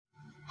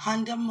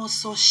Handa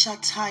moso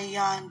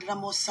shatayan,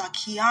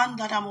 ramosakian,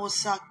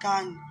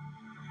 ramosakan.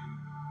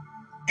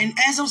 And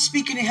as I'm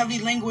speaking in heavenly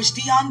language,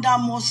 dianda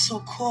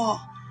mosoko,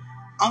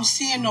 I'm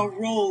seeing a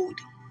road.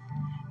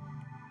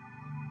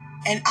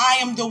 And I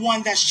am the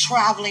one that's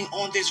traveling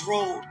on this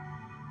road.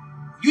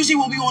 Usually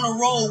when we're on a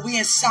road, we're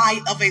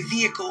inside of a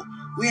vehicle.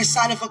 We're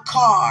inside of a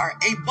car,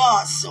 a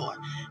bus, or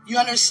you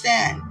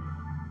understand,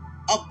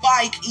 a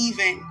bike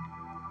even.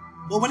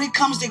 But when it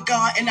comes to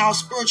God and our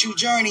spiritual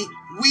journey,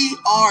 we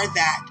are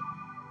that.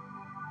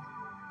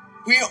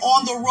 We're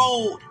on the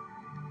road.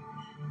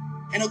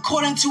 And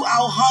according to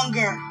our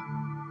hunger,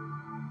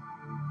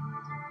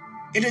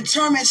 it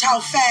determines how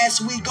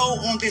fast we go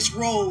on this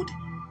road.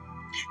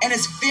 And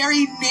it's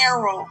very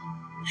narrow.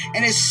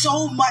 And it's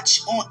so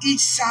much on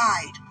each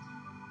side.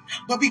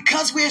 But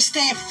because we're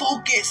staying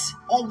focused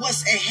on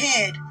what's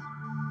ahead,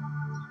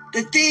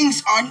 the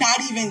things are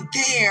not even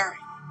there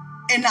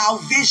in our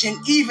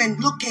vision, even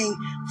looking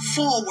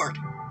forward.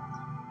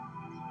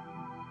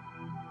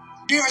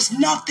 There is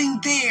nothing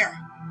there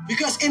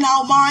because in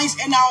our minds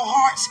and our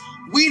hearts,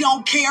 we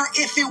don't care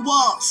if it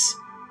was,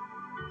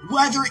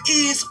 whether it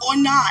is or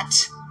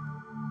not.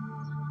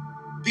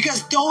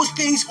 Because those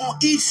things on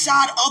each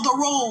side of the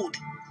road,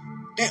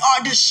 they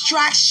are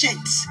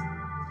distractions.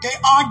 They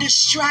are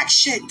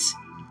distractions.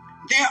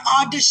 There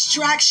are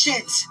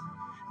distractions.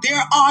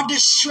 There are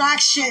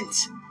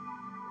distractions.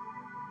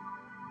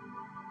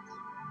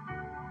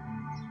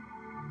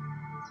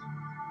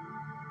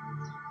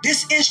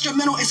 This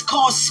instrumental is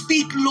called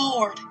Speak,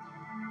 Lord.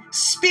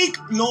 Speak,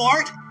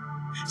 Lord.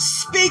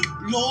 Speak,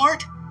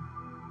 Lord.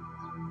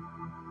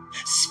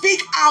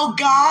 Speak, our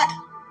God.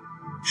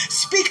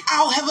 Speak,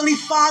 our Heavenly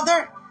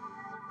Father.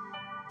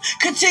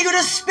 Continue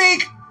to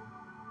speak.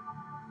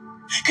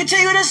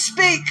 Continue to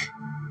speak.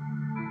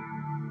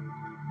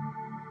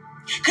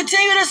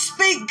 Continue to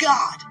speak,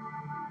 God.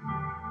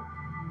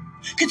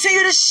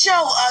 Continue to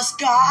show us,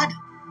 God,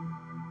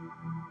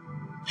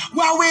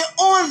 while we're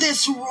on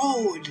this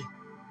road.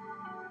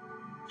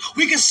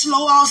 We can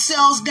slow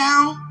ourselves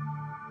down.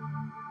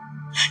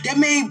 That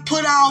may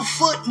put our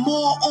foot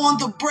more on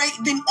the brake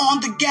than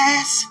on the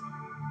gas.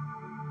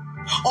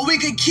 Or we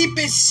can keep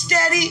it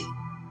steady.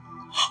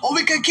 Or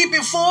we can keep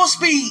it full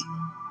speed.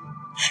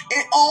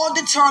 It all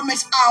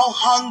determines our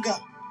hunger.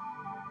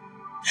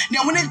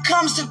 Now, when it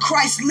comes to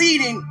Christ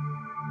leading,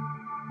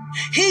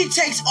 He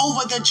takes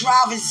over the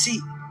driving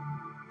seat.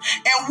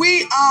 And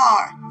we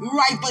are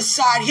right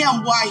beside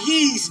Him while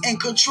He's in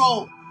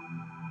control.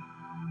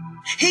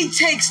 He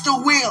takes the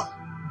wheel.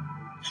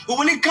 But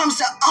when it comes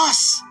to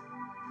us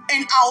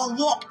and our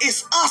walk,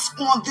 it's us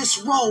on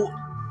this road,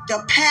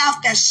 the path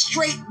that's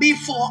straight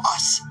before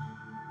us.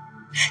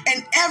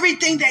 And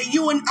everything that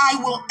you and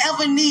I will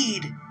ever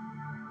need,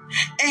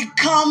 it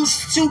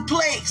comes to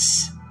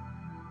place.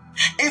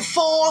 It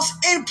falls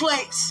in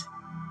place.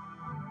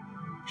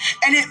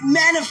 And it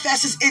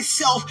manifests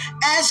itself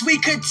as we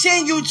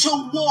continue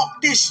to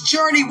walk this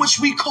journey, which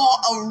we call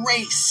a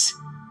race.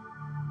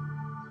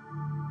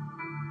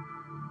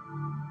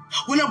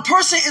 When a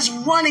person is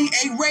running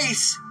a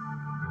race,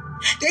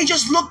 they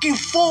just looking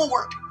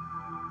forward,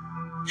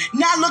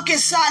 not looking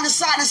side to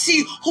side to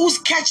see who's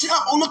catching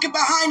up or looking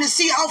behind to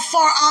see how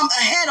far I'm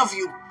ahead of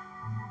you,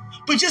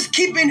 but just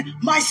keeping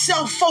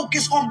myself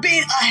focused on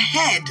being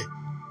ahead.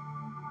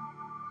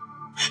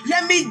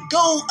 Let me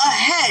go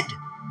ahead.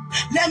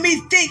 Let me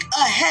think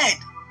ahead.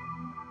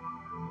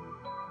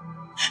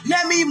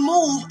 Let me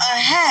move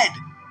ahead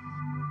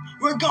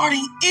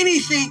regarding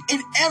anything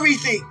and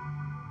everything.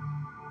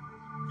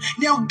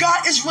 Now,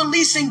 God is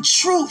releasing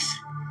truth,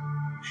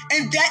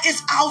 and that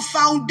is our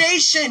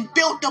foundation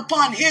built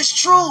upon His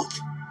truth.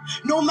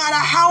 No matter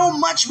how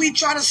much we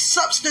try to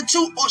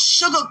substitute or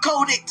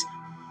sugarcoat it,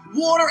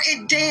 water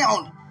it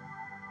down.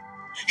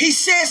 He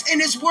says in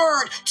His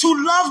word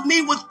to love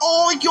me with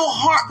all your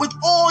heart, with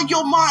all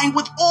your mind,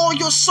 with all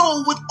your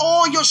soul, with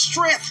all your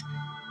strength,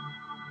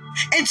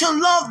 and to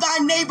love thy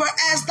neighbor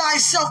as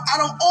thyself.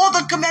 Out of all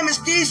the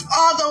commandments, these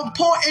are the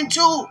important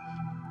two.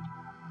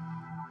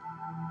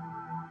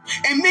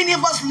 And many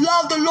of us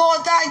love the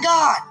Lord thy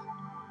God,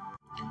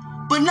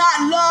 but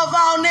not love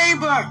our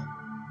neighbor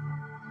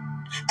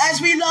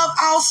as we love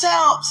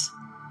ourselves.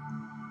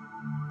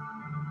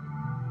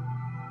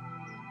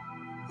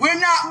 We're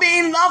not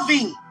being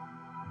loving.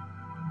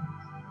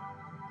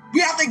 We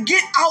have to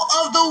get out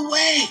of the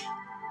way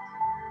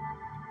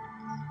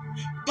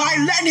by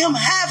letting Him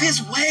have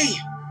His way.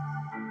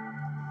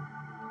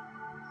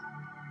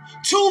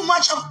 Too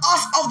much of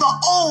us of the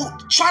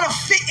old try to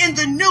fit in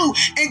the new.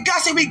 And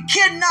God said we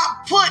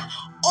cannot put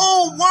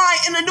old wine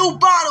in a new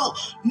bottle.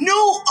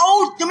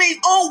 Old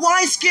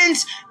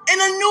wineskins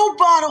in a new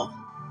bottle.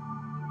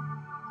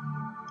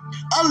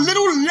 A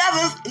little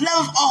leaven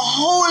a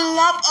whole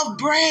lump of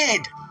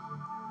bread.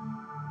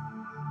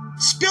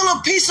 Spill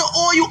a piece of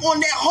oil on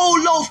that whole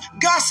loaf.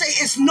 God say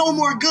it's no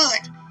more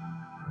good.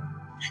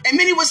 And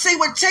many would say,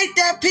 well, take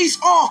that piece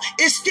off.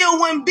 It still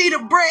wouldn't be the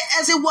bread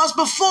as it was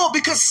before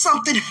because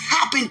something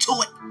happened to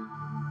it.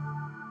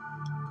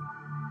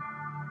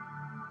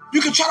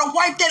 You can try to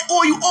wipe that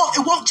oil off.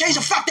 It won't change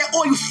the fact that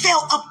oil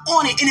fell up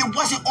on it and it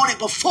wasn't on it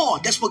before.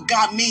 That's what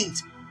God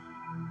means.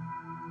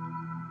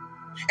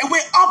 And we're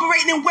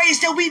operating in ways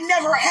that we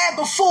never had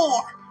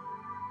before.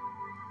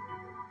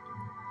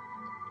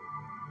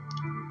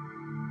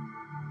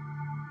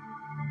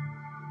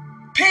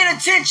 Paying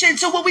attention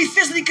to what we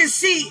physically can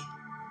see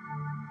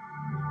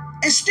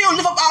and still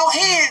lift up our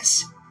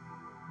hands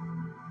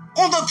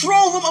on the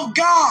throne room of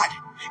God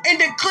and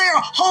declare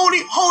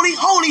holy, holy,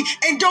 holy,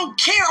 and don't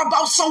care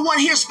about someone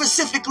here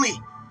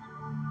specifically.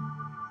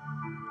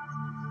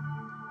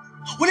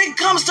 When it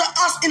comes to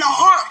us in the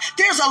heart,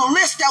 there's a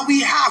list that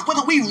we have,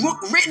 whether we've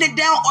written it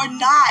down or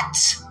not.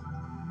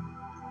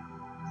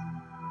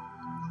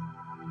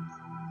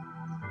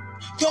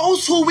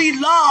 Those who we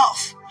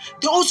love,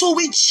 those who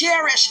we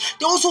cherish,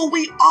 those who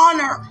we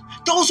honor,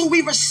 those who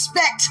we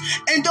respect,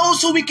 and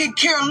those who we can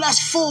care less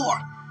for,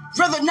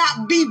 rather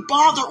not be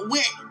bothered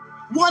with,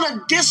 want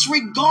to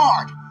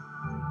disregard.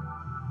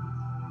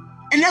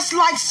 And that's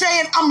like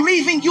saying, I'm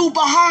leaving you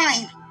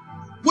behind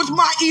with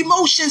my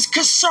emotions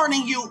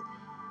concerning you.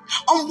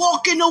 I'm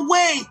walking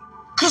away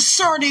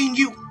concerning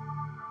you.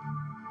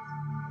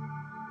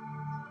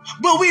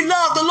 But we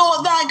love the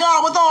Lord thy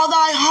God with all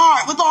thy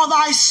heart, with all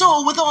thy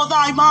soul, with all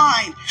thy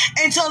mind.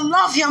 And to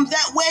love him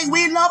that way,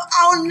 we love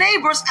our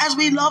neighbors as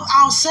we love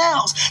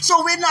ourselves.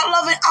 So we're not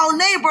loving our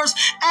neighbors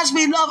as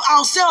we love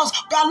ourselves.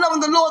 By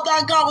loving the Lord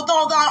thy God with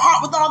all thy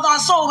heart, with all thy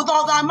soul, with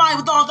all thy mind,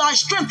 with all thy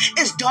strength,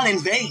 it's done in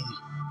vain.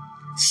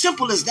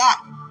 Simple as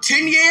that.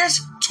 10 years,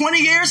 20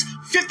 years,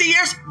 50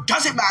 years,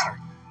 doesn't matter.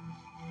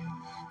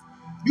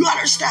 You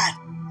understand?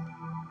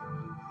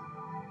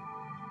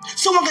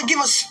 Someone could give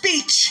a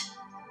speech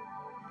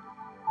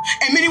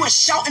and many would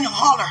shout and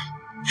holler.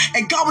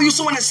 And God will use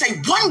someone to say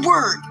one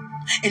word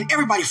and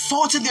everybody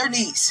fall to their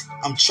knees.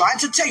 I'm trying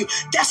to tell you,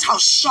 that's how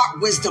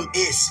sharp wisdom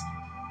is.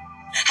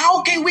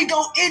 How can we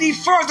go any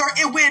further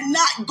if we're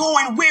not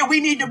going where we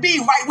need to be,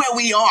 right where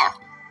we are?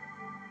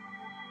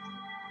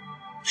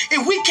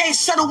 If we can't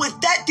settle with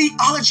that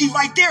theology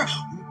right there,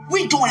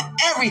 we're doing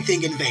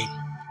everything in vain.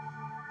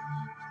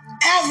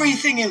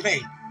 Everything in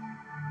vain.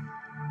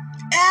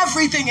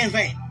 Everything in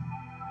vain.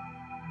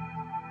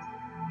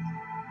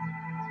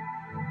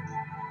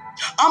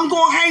 I'm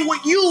going to hang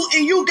with you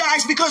and you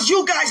guys because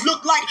you guys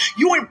look like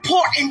you're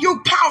important,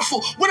 you're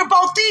powerful. What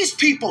about these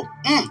people?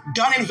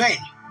 Done in vain.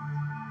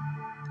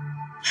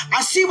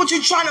 I see what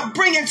you're trying to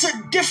bring into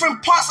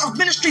different parts of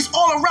ministries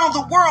all around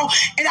the world,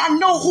 and I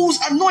know who's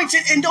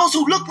anointed and those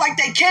who look like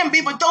they can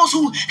be, but those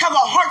who have a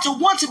heart to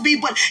want to be,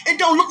 but it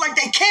don't look like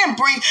they can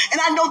bring, and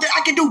I know that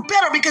I can do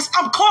better because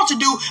I'm called to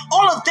do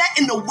all of that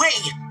in the way.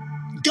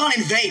 Done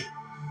in vain.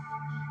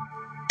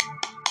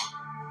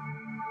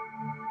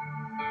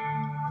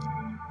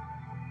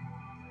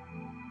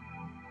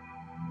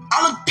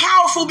 I look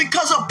powerful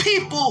because of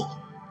people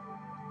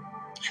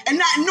and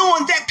not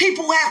knowing that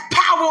people have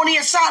power on the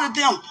inside of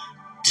them.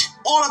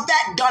 All of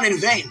that done in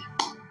vain.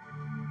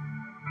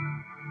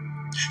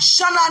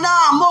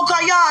 Shanana,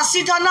 Mokaya,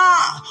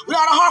 Sitana,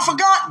 without a heart for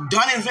God,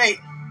 done in vain.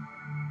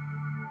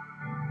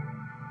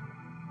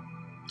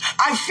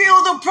 I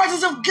feel the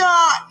presence of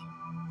God.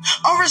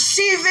 I'm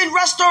receiving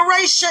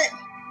restoration.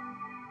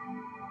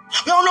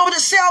 I don't know what to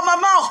say out of my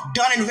mouth,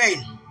 done in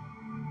vain.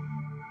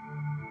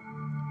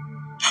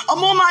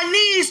 I'm on my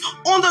knees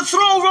on the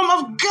throne room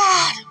of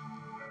God.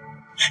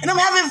 And I'm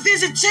having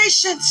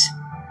visitations.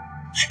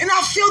 And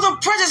I feel the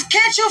presence.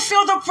 Can't you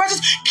feel the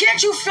presence?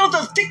 Can't you feel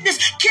the thickness?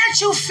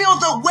 Can't you feel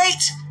the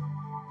weight?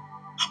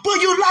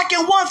 But you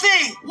lacking one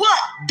thing. What?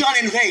 Done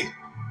in vain.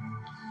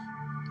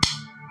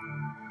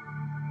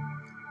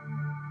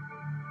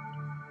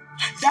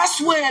 That's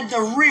where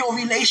the real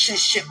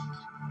relationship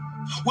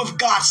with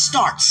God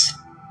starts.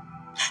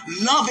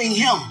 Loving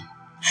him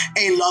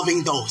and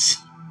loving those.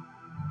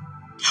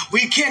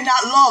 We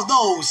cannot love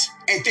those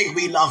and think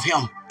we love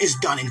him. It's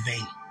done in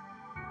vain.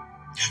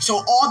 So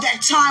all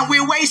that time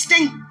we're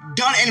wasting,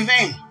 done in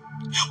vain.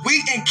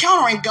 We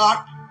encountering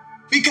God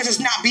because it's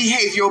not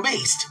behavioral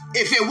based.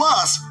 If it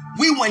was,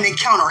 we wouldn't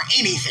encounter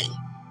anything.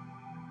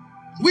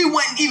 We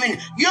wouldn't even,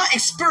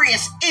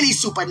 experience any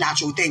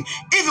supernatural thing.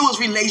 If it was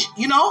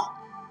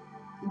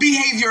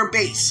behavior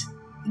based.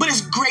 But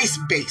it's grace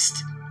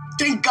based.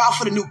 Thank God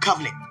for the new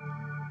covenant.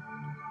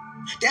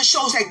 That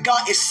shows that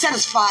God is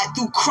satisfied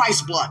through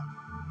Christ's blood.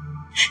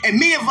 And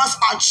many of us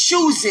are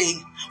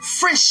choosing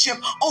friendship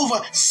over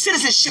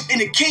citizenship in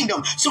the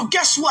kingdom. So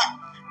guess what?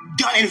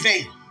 Done in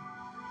vain.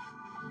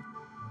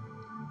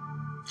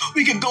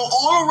 We can go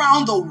all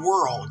around the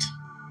world.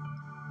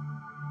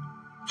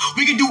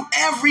 We can do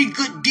every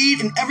good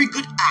deed and every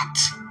good act.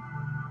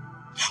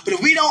 But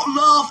if we don't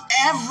love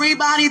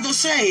everybody the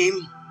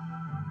same,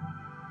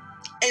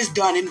 it's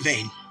done in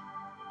vain.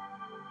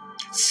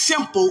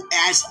 Simple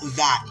as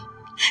that.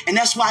 And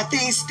that's why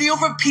things still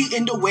repeat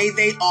in the way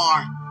they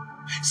are.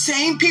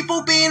 Same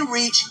people being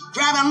reached,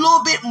 grabbing a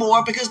little bit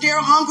more because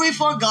they're hungry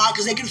for God,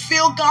 because they can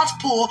feel God's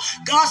pull,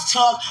 God's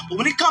tug. But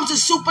when it comes to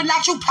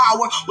supernatural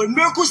power, with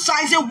miracles,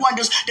 signs, and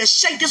wonders that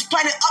shake this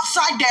planet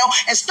upside down,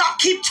 and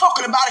keep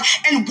talking about it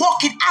and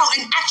walk it out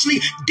and actually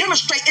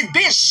demonstrate it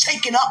being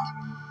shaken up,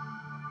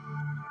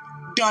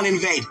 done in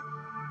vain.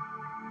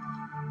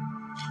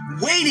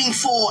 Waiting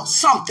for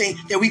something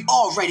that we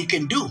already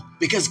can do.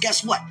 Because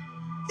guess what?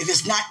 If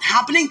it's not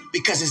happening,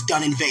 because it's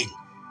done in vain.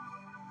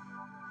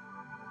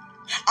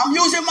 I'm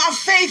using my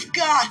faith,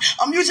 God.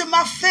 I'm using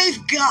my faith,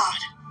 God.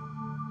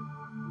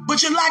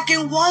 But you're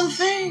lacking one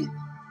thing.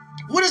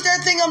 What is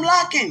that thing I'm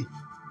lacking?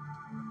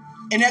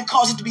 And that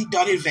causes it to be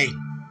done in vain.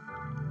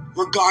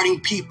 Regarding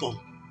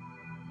people.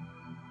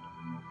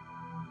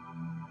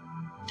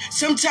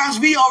 Sometimes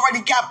we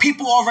already got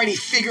people already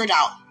figured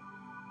out.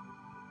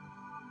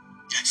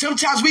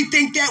 Sometimes we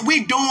think that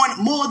we're doing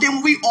more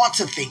than we ought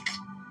to think.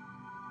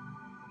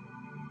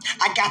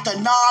 I got the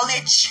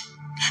knowledge.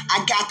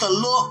 I got the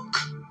look.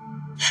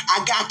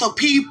 I got the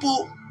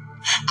people.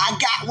 I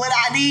got what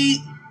I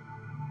need.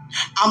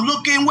 I'm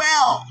looking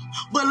well,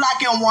 but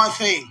lacking one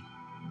thing.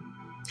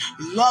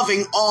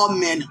 Loving all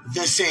men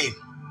the same.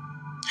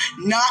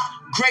 Not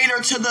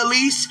greater to the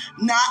least,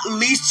 not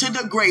least to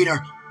the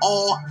greater,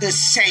 all the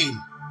same.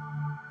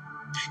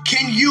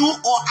 Can you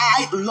or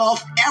I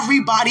love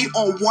everybody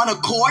on one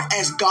accord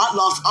as God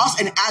loves us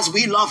and as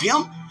we love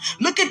him?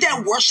 Look at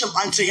that worship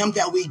unto him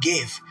that we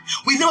give.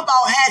 We lift up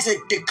our hands and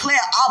declare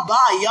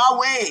Abba,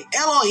 Yahweh,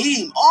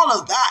 Elohim, all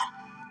of that.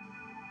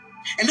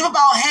 And lift up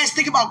our hands,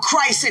 think about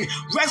Christ and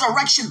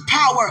resurrection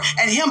power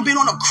and him being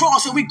on the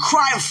cross, and we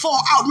cry and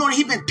fall out knowing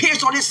he'd been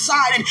pierced on his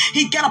side and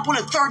he got up on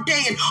the third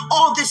day, and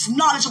all this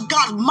knowledge of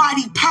God's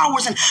mighty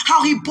powers and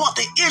how he brought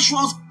the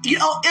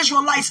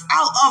Israelites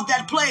out of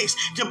that place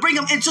to bring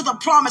them into the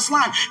promised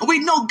land. And we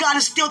know God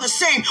is still the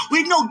same.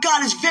 We know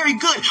God is very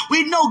good.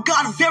 We know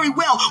God very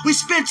well. We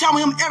spend time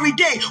with him every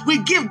day. We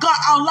give God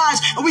our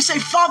lives and we say,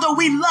 Father,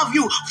 we love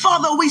you.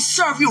 Father, we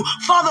serve you.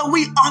 Father,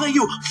 we honor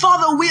you.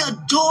 Father, we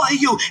adore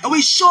you. And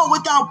we show it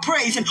with our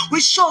praise, and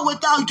we show it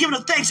without giving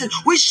a thanks, and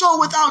we show it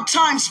with our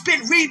time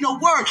spent reading the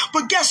word.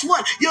 But guess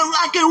what? You're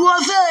lacking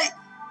one thing.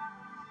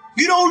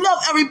 You don't love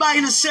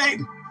everybody the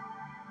same.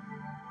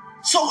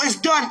 So it's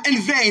done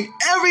in vain.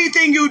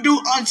 Everything you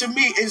do unto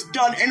me is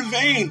done in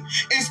vain.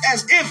 It's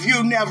as if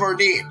you never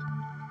did.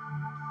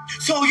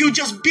 So you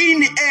just beat in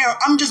the air.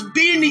 I'm just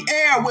beating the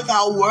air with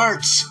our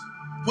words,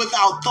 with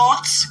our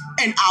thoughts,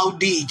 and our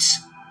deeds.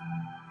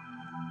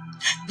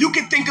 I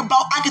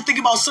can think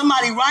about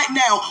somebody right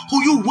now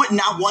who you would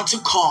not want to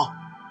call.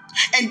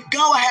 And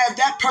God will have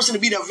that person to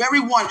be the very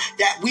one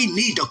that we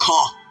need to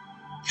call.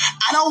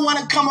 I don't want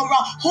to come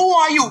around. Who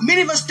are you?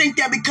 Many of us think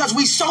that because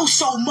we so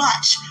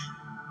much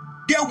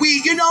that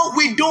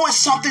we're doing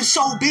something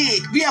so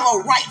big. We have a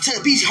right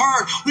to be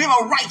heard. We have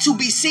a right to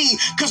be seen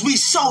because we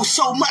so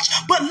much.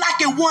 But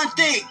lacking one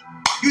thing,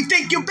 you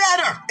think you're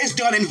better. It's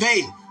done in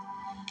vain.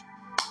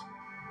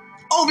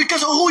 Oh,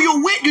 because of who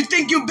you're with, you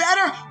think you're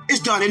better? It's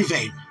done in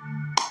vain.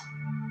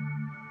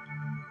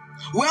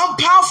 Well, I'm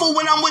powerful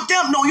when I'm with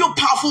them. No, you're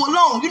powerful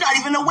alone. You're not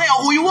even aware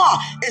of who you are.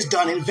 It's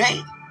done in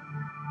vain.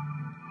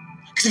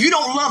 Because if you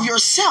don't love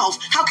yourself,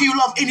 how can you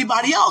love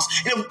anybody else?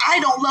 And if I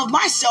don't love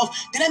myself,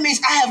 then that means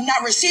I have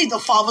not received the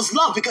Father's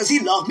love, because he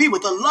loved me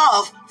with a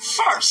love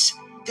first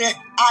that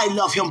I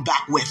love him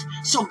back with.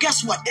 So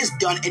guess what? It's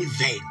done in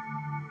vain.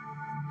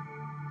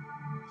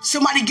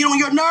 Somebody get on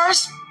your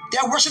nerves,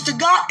 their worship to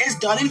God is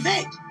done in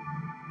vain.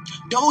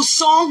 Those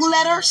song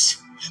letters,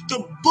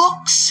 the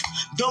books,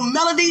 the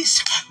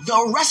melodies,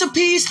 the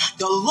recipes,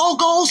 the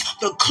logos,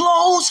 the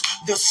clothes,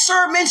 the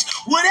sermons,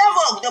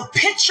 whatever, the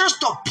pictures,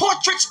 the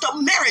portraits,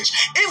 the marriage.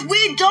 If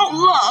we don't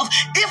love,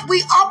 if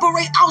we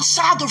operate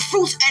outside the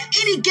fruits at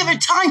any given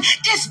time,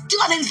 it's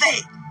done in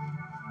vain.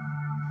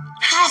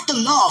 Have to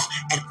love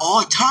at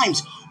all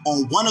times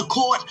on one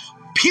accord,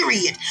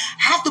 period.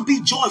 Have to be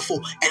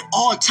joyful at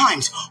all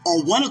times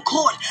on one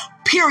accord,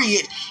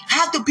 period.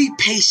 Have to be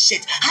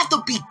patient. Have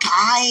to be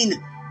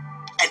kind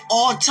at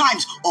all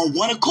times on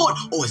one accord,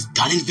 or it's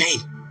done in vain.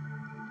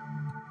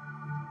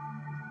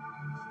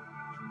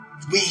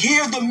 We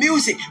hear the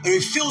music and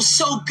it feels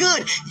so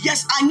good.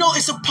 Yes, I know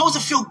it's supposed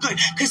to feel good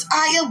because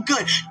I am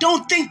good.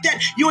 Don't think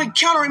that you're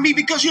encountering me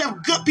because you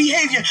have good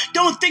behavior.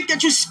 Don't think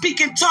that you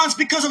speak in tongues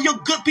because of your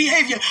good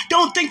behavior.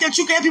 Don't think that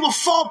you can have people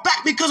fall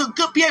back because of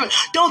good behavior.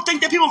 Don't think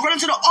that people run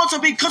into the altar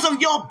because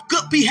of your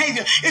good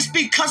behavior. It's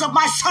because of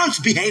my son's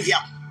behavior.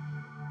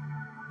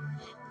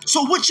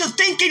 So what you're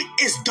thinking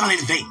is done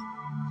in vain.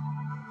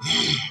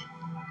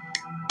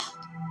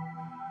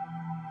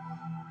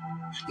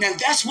 Now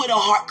that's where the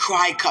heart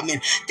cry come in.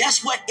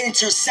 That's what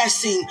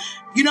intercessions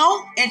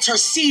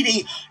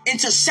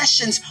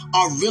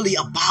are really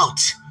about.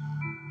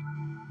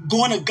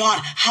 Going to God,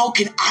 how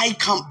can I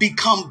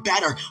become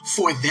better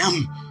for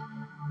them?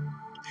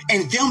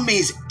 And them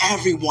means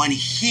everyone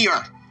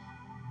here.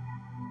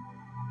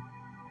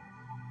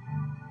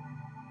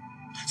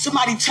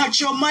 Somebody touch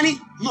your money,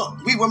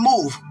 look, we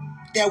remove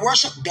their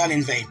worship, done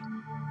in vain.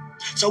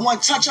 Someone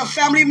touch a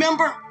family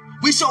member,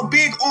 We so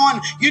big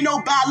on,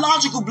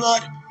 biological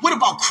blood. What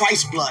about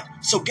Christ's blood?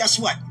 So guess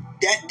what?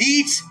 That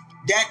deeds,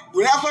 that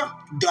whatever,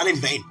 done in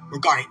vain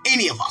regarding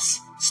any of us,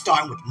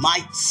 starting with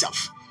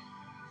myself.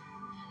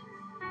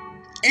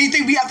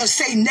 Anything we have to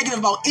say negative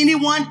about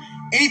anyone,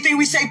 anything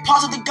we say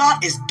positive to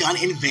God is done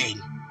in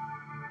vain.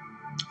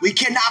 We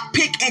cannot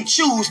pick and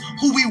choose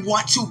who we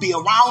want to be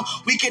around.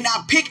 We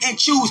cannot pick and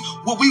choose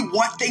what we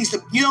want things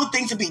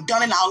to be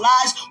done in our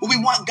lives, what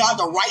we want God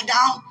to write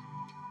down,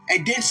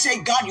 and then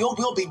say, God, your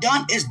will be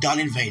done, is done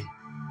in vain.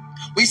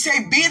 We say,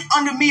 be it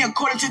unto me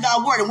according to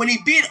thy word. And when he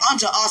be it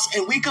unto us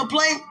and we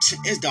complain,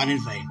 it's done in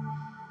vain.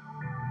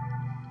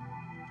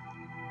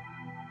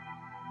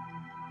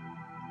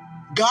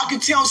 God can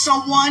tell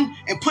someone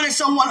and put in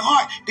someone's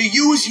heart to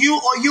use you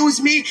or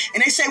use me,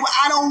 and they say, well,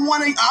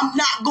 I'm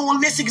not going to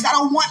listen because I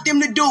don't want them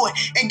to do it.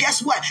 And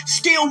guess what?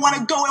 Still want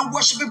to go and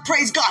worship and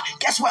praise God.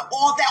 Guess what?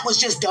 All that was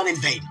just done in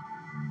vain.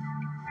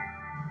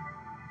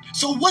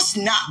 So what's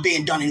not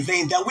being done in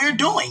vain that we're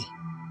doing?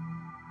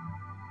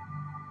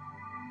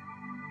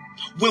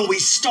 When we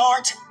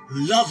start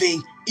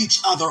loving each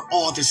other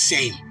all the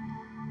same.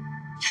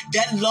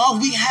 That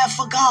love we have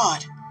for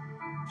God,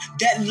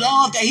 that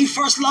love that he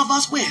first loved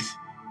us with.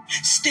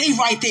 Stay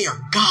right there,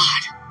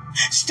 God.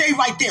 Stay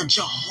right there,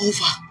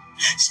 Jehovah.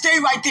 Stay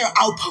right there,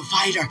 our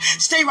provider.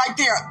 Stay right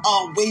there,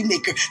 our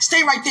waymaker.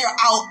 Stay right there,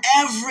 our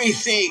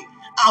everything,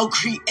 our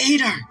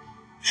creator.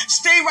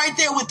 Stay right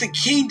there with the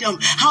kingdom,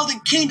 how the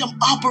kingdom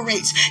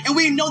operates. And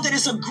we know that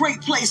it's a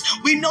great place.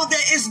 We know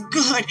that it's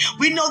good.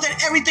 We know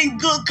that everything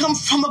good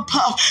comes from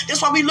above.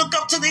 That's why we look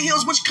up to the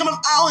hills, which cometh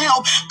our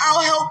help.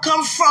 Our help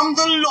comes from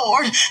the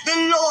Lord. The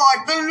Lord,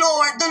 the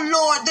Lord, the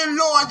Lord, the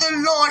Lord,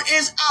 the Lord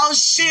is our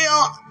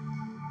shield.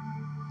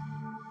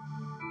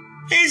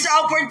 He's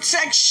our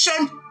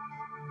protection.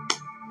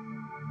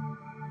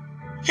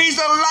 He's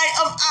the light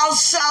of our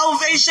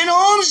salvation.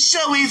 Whom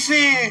shall we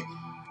fear?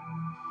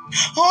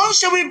 Whom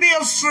shall we be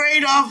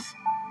afraid of?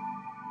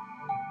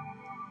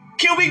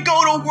 Can we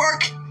go to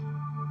work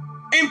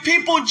and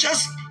people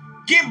just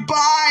get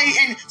by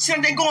and say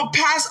they're going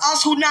past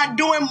us who not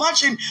doing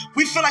much, and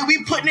we feel like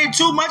we putting in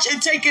too much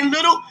and taking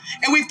little,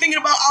 and we thinking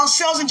about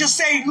ourselves and just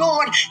say,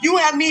 Lord, you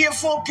have me here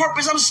for a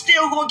purpose. I'm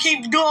still going to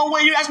keep doing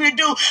what you asked me to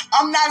do.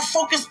 I'm not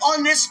focused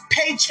on this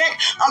paycheck.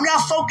 I'm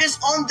not focused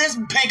on this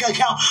bank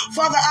account.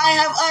 Father, I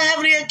have a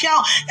heavenly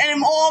account,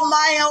 and all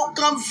my help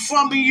comes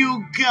from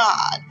you,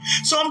 God.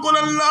 So I'm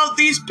going to love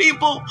these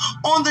people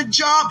on the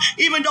job,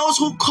 even those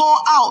who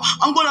call out.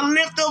 I'm going to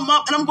lift them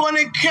up, and I'm going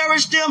to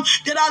encourage them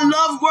that I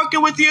love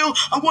working with you.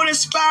 I'm going to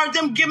inspire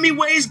them. Give me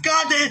ways,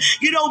 God, to,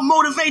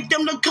 motivate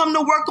them to come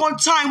to work on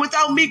time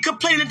without me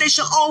complaining that they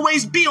should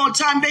always be on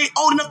time. They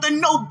old enough to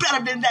know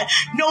better than that.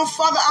 No,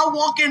 Father, I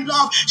walk in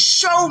love.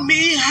 Show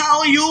me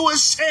how you would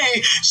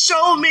say.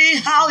 Show me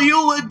how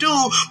you would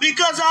do,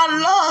 because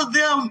I love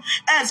them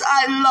as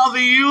I love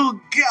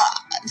you,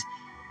 God.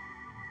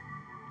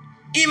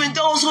 Even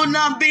those who are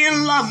not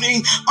being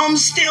loving, I'm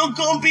still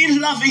going to be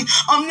loving.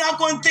 I'm not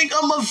going to think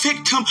I'm a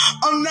victim.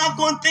 I'm not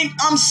going to think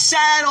I'm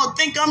sad or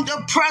think I'm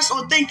depressed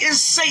or think it's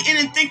Satan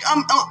and think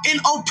I'm in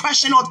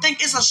oppression or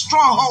think it's a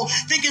stronghold,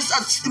 think it's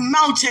a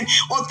mountain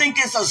or think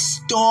it's a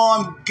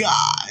storm,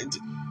 God.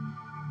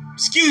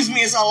 Excuse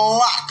me, it's a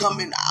lot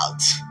coming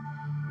out.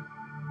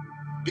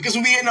 Because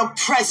when we're in the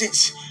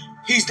presence,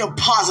 he's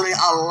depositing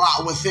a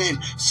lot within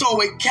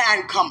so it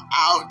can come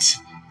out.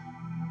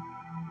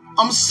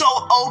 I'm so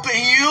open.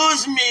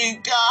 Use me,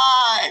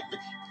 God.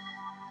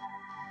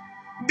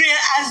 Be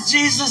as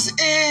Jesus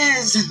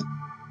is.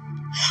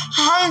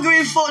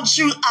 Hungry for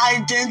true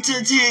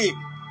identity.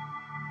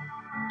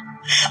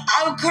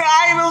 I'm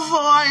crying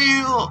before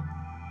you.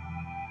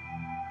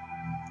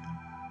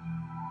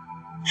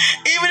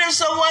 Even if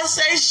someone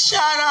says,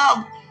 shut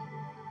up,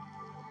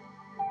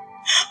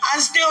 I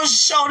still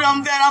show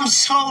them that I'm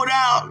sold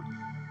out.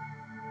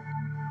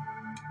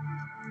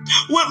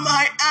 With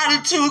my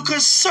attitude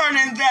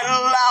concerning that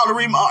loud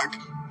remark.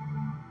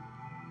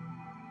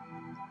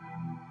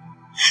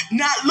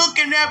 Not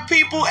looking at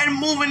people and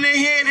moving their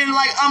head and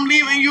like I'm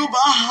leaving you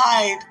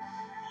behind.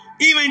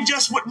 Even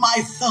just with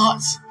my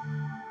thoughts.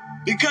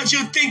 Because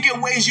you're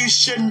thinking ways you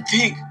shouldn't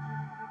think.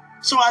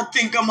 So I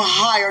think I'm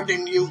higher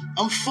than you.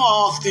 I'm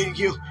far off than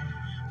you.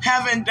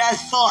 Having that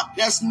thought,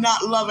 that's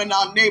not loving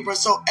our neighbor.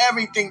 So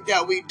everything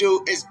that we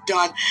do is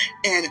done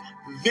in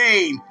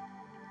vain.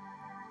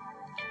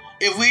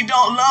 If we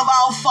don't love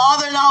our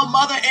father and our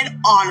mother and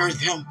honor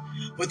them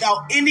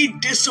without any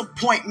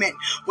disappointment,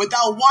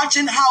 without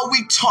watching how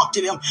we talk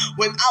to them,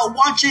 without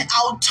watching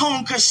our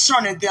tone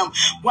concerning them,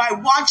 by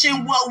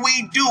watching what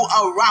we do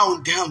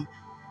around them.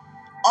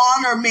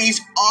 Honor means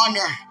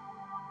honor.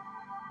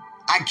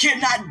 I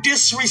cannot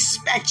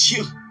disrespect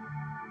you.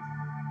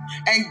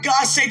 And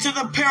God said to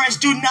the parents,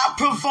 do not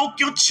provoke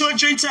your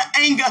children to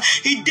anger.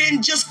 He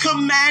didn't just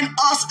command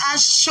us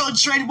as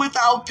children with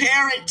our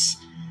parents.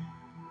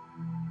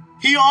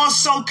 He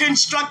also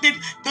constructed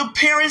the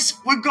parents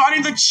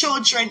regarding the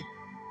children.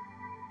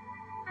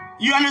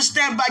 You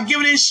understand? By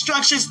giving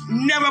instructions,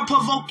 never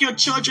provoke your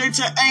children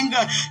to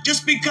anger.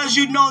 Just because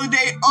you know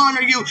they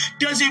honor you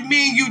doesn't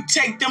mean you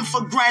take them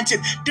for granted.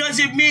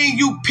 Doesn't mean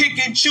you pick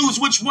and choose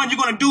which one you're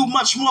going to do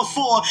much more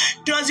for.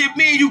 Doesn't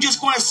mean you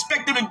just going to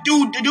expect them to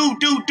do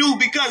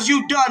because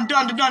you done.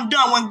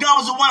 When God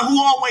was the one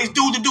who always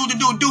do.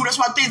 That's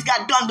why things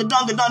got done.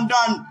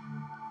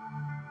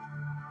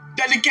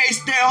 That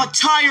indicates their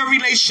entire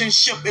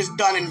relationship is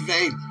done in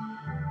vain.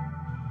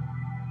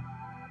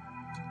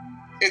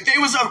 If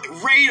there was a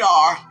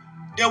radar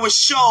that would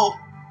show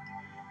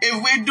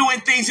if we're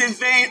doing things in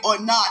vain or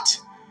not,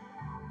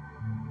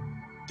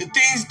 the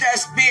things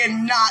that's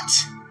being not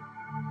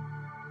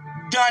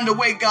done the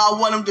way God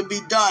wants them to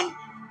be done,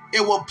 it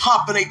will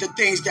populate the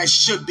things that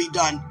should be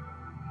done,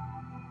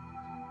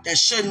 that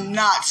should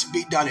not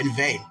be done in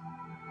vain.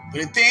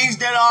 But the things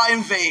that are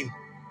in vain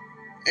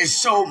is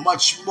so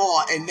much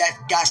more, and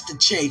that got to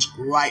change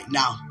right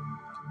now.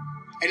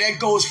 And that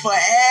goes for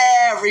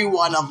every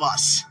one of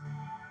us.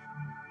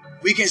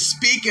 We can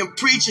speak and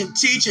preach and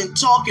teach and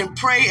talk and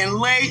pray and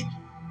lay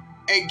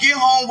and get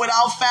home with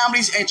our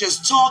families and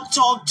just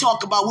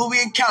talk about what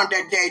we encountered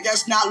that day.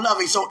 That's not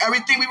loving. So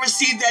everything we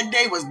received that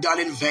day was done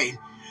in vain.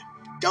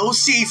 Those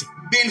seeds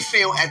been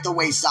failed at the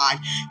wayside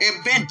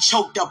and been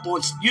choked up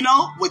on,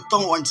 with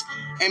thorns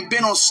and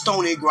been on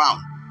stony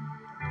ground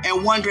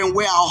and wondering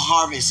where our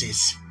harvest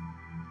is.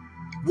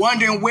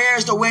 Wondering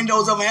where's the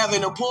windows of heaven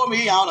to pour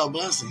me out a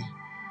blessing.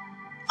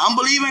 I'm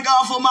believing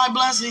God for my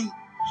blessing.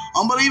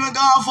 I'm believing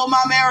God for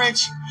my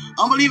marriage.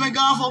 I'm believing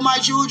God for my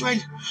children.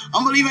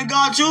 I'm believing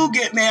God to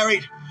get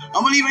married.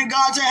 I'm believing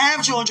God to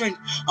have children.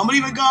 I'm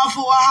believing God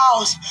for a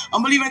house.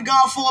 I'm believing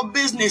God for a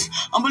business.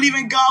 I'm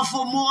believing God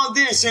for more of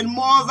this and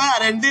more of that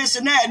and this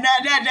and that and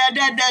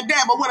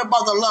that. But what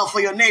about the love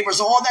for your neighbor?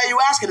 So all that you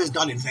asking is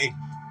done in vain.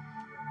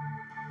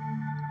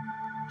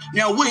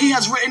 Now, what he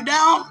has written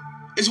down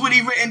is what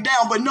he written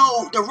down. But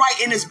no, the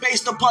writing is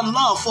based upon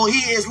love, for he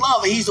is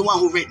love and he's the one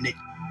who written it.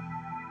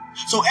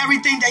 So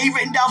everything that he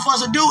written down for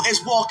us to do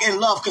is walk in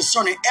love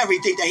concerning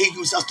everything that he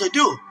used us to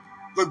do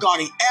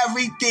regarding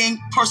everything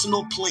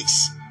personal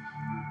place.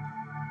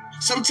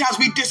 Sometimes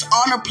we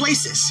dishonor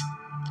places.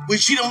 We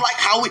treat them like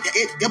how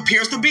it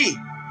appears to be.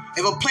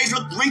 If a place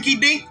look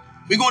rinky-dink,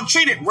 we're going to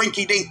treat it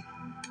rinky-dink.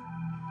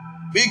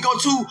 We go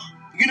to,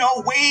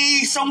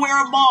 way somewhere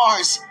on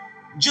Mars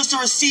just to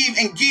receive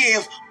and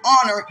give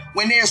honor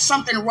when there's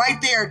something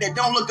right there that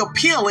don't look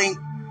appealing,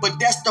 but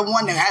that's the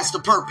one that has the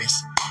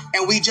purpose.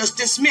 And we just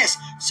dismiss.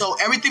 So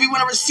everything we want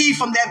to receive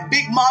from that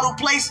big model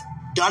place,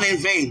 done in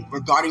vain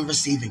regarding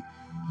receiving.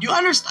 You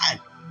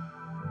understand?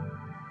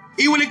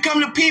 Even when it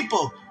comes to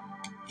people,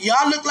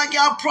 y'all look like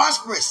y'all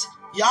prosperous.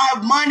 Y'all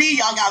have money,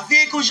 y'all got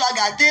vehicles, y'all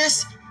got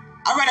this.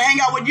 I'd rather hang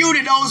out with you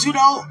than those who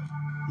don't.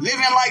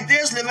 Living like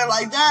this, living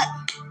like that.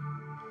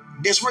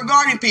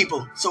 Disregarding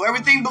people. So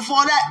everything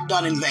before that,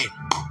 done in vain.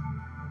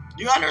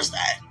 You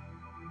understand?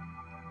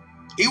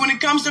 Even when it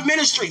comes to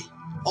ministry,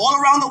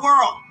 all around the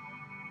world,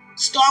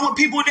 start with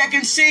people that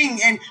can sing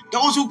and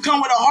those who come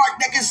with a heart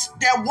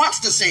that wants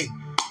to sing.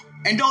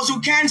 And those who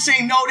can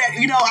sing know that,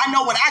 I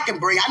know what I can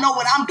bring. I know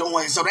what I'm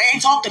doing. So they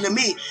ain't talking to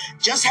me.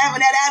 Just having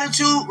that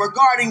attitude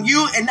regarding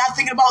you and not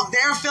thinking about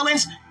their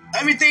feelings,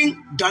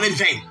 everything done in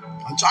vain.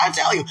 I'm trying to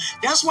tell you.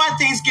 That's why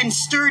things getting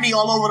sturdy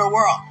all over the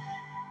world.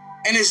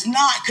 And it's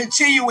not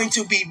continuing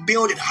to be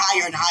builded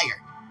higher and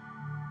higher.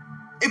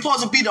 It's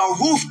supposed to be the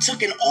roof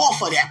taken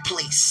off of that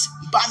place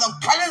by the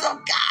presence of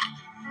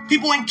God.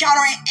 People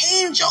encountering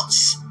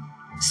angels,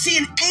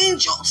 seeing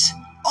angels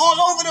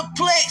all over the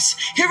place,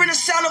 hearing the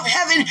sound of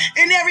heaven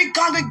in every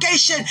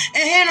congregation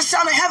and hearing the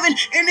sound of heaven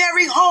in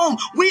every home.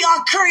 We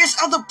are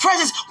curious of the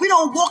presence. We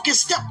don't walk and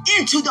step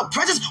into the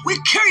presence.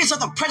 We're curious of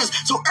the presence.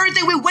 So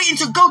everything we're waiting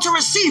to go to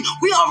receive,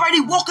 we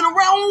already walking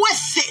around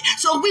with it.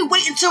 So we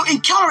waiting to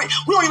encounter it.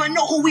 We don't even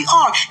know who we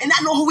are. And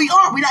not know who we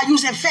are, we're not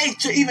using faith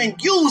to even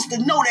use to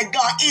know that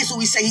God is who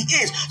we say he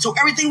is. So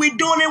everything we're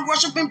doing in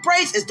worship and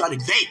praise is done in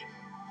vain.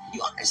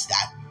 You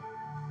understand?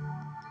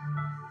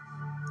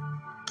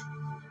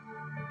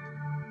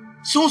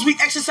 Soon as we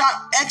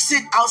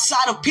exit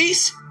outside of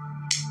peace,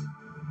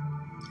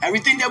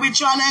 everything that we're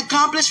trying to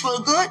accomplish for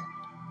good,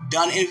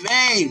 done in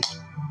vain.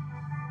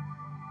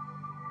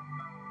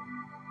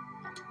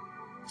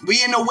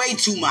 We in the way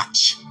too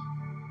much.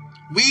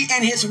 We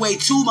in his way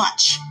too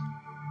much.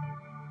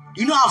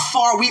 You know how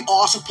far we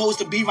are supposed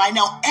to be right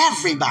now?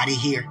 Everybody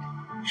here.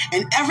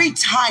 And every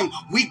time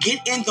we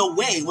get in the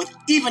way with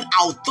even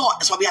our thought,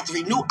 that's why we have to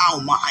renew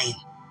our mind.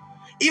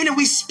 Even if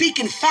we speak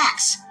in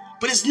facts,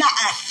 but it's not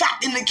a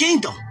fact in the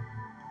kingdom.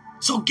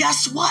 So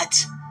guess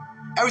what?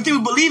 Everything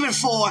we believe in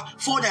for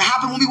it to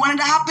happen when we want it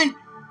to happen,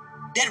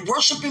 that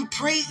worship and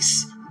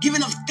praise,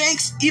 giving of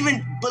thanks,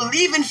 even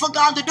believing for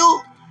God to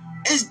do,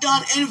 is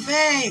done in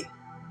vain.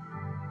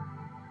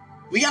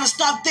 We got to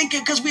stop thinking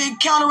because we're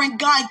encountering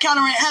God,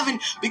 encountering heaven,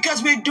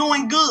 because we're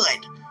doing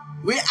good.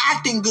 We're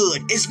acting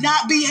good. It's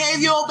not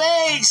behavioral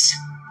based.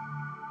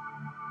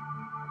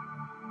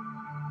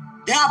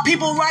 There are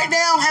people right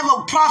now have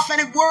a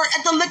prophetic word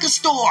at the liquor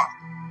store,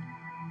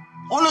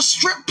 on a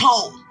strip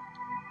pole.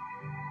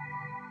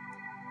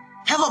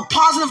 Have a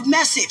positive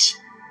message.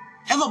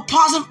 Have a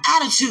positive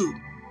attitude.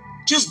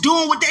 Just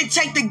doing what they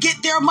take to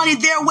get their money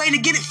their way, to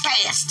get it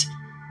fast.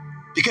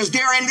 Because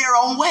they're in their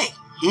own way.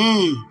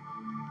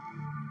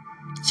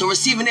 So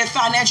receiving their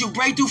financial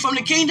breakthrough from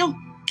the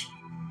kingdom,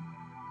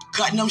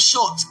 cutting them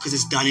short because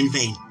it's done in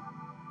vain.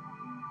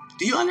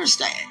 Do you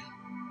understand?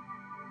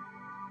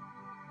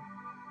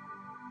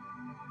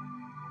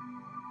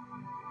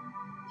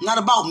 Not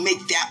about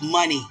make that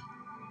money.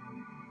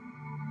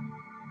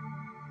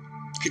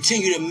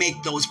 Continue to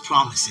make those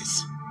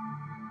promises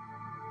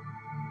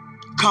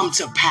come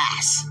to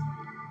pass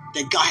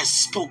that God has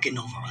spoken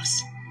over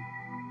us.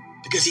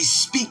 Because he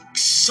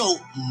speaks so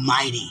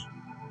mighty.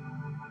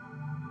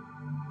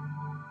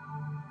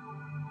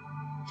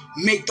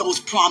 Make those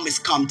promises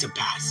come to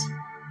pass.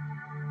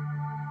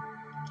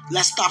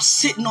 Let's stop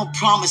sitting on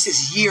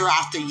promises year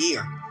after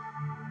year.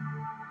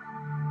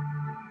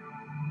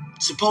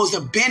 Suppose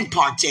the bin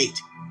part date.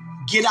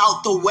 Get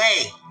out the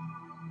way.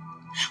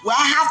 Well,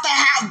 I have to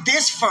have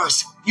this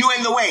first. You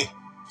in the way.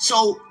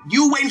 So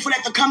you waiting for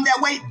that to come that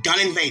way? Done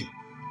in vain.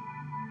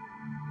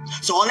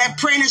 So all that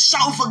praying and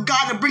shouting for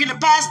God to bring it to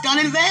pass, done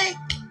in vain.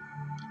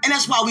 And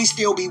that's why we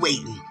still be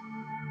waiting.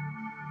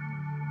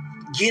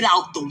 Get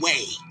out the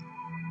way.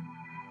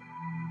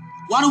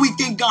 Why do we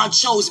think God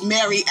chose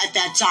Mary at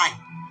that time?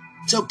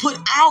 To put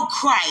out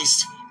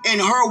Christ in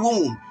her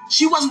womb.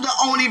 She wasn't the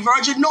only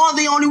virgin, nor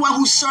the only one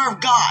who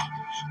served God.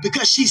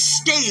 Because she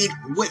stayed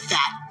with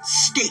that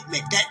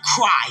statement, that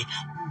cry,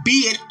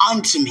 be it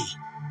unto me.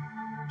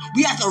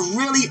 We have to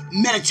really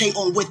meditate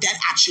on what that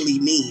actually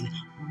means.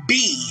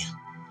 Be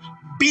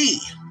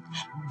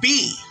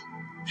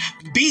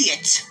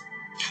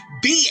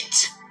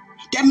it.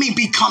 That means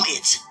become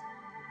it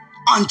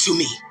unto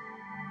me.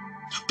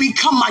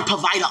 Become my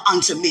provider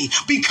unto me.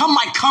 Become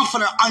my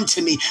comforter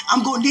unto me.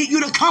 I'm going to need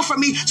you to comfort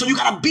me, so you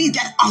got to be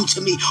that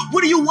unto me.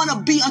 What do you want to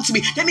be unto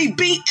me? Let me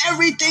be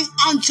everything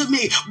unto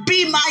me.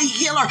 Be my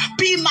healer.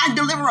 Be my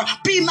deliverer.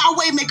 Be my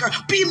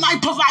waymaker. Be my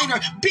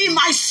provider. Be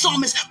my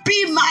psalmist.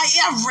 Be my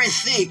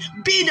everything.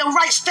 Be the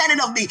right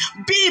standard of me.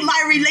 Be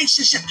my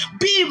relationship.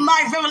 Be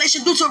my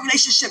revelation due to a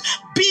relationship.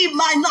 Be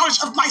my knowledge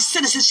of my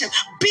citizenship.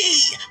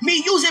 Be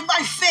me using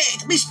my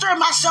faith. Me stirring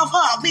myself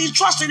up. Me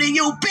trusting in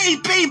you. Be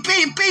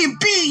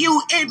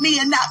you in me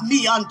and not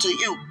me unto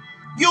you.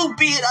 You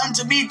be it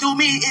unto me, through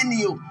me, in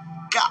you.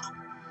 God.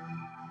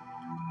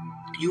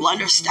 You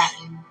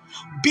understand?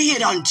 Be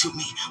it unto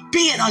me.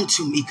 Be it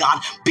unto me,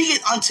 God. Be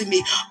it unto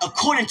me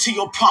according to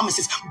your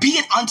promises. Be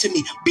it unto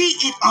me. Be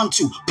it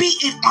unto. Be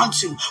it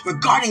unto.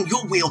 Regarding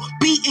your will.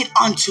 Be it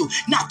unto.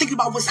 Not thinking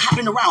about what's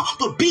happening around,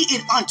 but be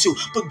it unto.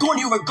 But going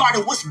to you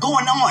regarding what's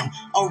going on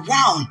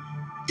around.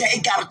 That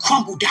it gotta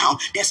crumble down.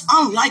 That's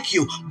unlike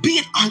you. Be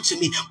it unto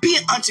me. Be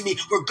it unto me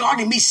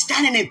regarding me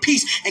standing in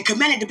peace and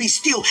commanding to be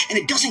still, and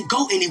it doesn't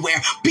go anywhere.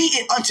 Be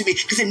it unto me,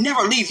 because it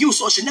never leave you,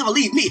 so it should never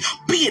leave me.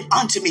 Be it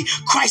unto me.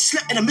 Christ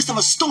slept in the midst of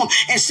a storm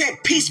and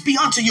said, peace be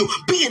unto you.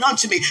 Be it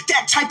unto me.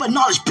 That type of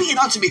knowledge, be it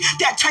unto me.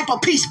 That type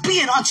of peace,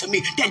 be it unto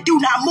me. That do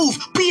not move,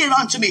 be it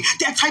unto me.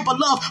 That type of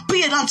love, be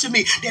it unto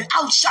me. That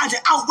outshines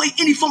and outweighs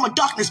any form of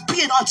darkness, be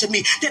it unto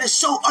me. That is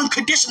so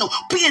unconditional,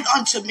 be it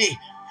unto me.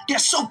 They're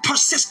so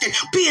persistent,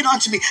 be it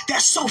unto me. They're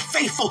so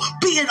faithful,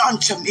 be it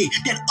unto me.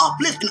 That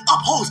uplift and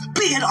upholds,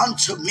 be it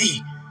unto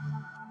me.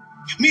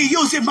 Me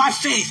using my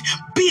faith,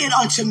 be it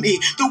unto me.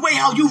 The way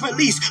how you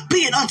release, be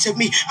it unto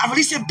me. I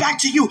release it back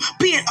to you,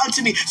 be it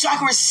unto me. So I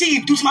can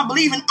receive due to my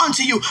believing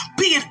unto you,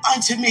 be it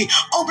unto me.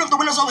 Open up the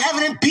windows of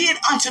heaven and be it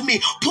unto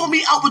me. Pour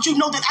me out what you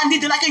know that I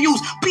need, that I can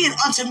use, be it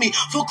unto me.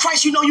 For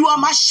Christ, you know you are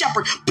my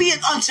shepherd, be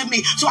it unto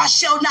me. So I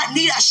shall not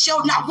need, I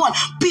shall not want,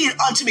 be it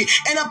unto me.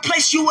 In a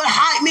place you will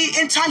hide me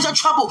in times of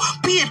trouble,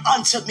 be it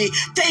unto me.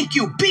 Thank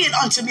you, be it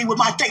unto me with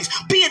my thanks,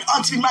 be it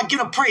unto me, my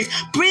gift of praise,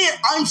 be it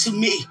unto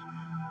me.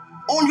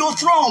 On your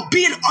throne,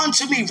 be it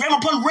unto me, realm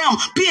upon realm,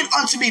 be it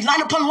unto me,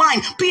 line upon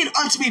line, be it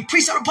unto me,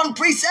 precept upon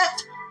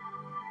precept,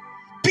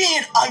 be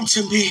it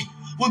unto me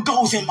what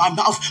goes in my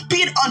mouth, be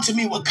it unto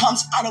me what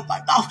comes out of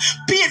my mouth,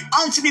 be it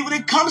unto me when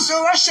it comes to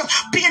worship,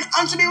 be it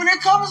unto me when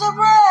it comes to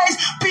praise,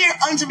 be it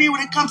unto me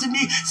when it comes to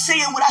me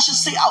saying what I should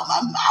say out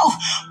my mouth,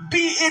 be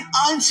it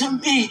unto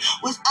me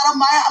what's out of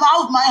my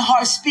mouth my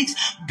heart speaks,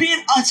 be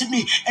it unto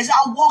me as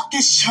I walk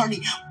this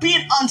journey, be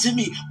it unto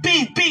me,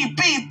 be it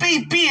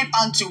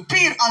unto, be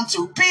it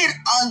unto, be it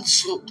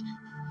unto.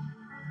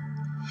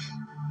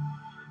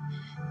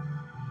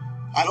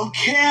 I don't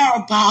care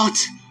about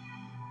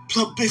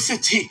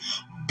publicity,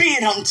 be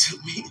it unto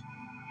me.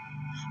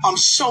 I'm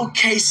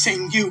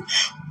showcasing you,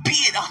 be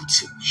it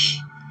unto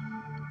me.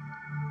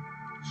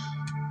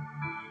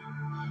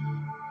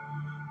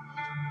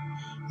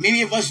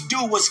 Many of us do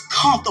what's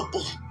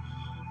comfortable.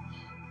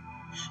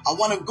 I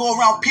want to go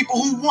around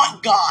people who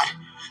want God,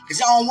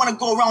 because I don't want to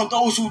go around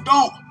those who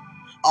don't.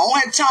 I don't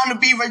have time to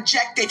be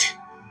rejected,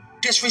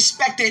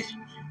 disrespected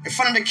in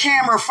front of the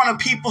camera, in front of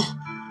people.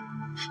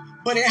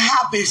 But it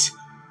happens.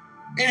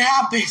 It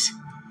happens.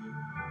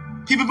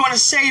 People are going to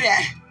say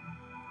that.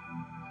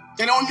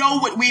 They don't know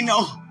what we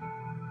know.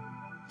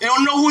 They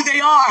don't know who they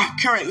are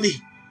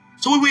currently.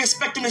 So we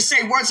expect them to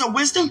say words of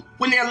wisdom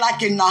when they're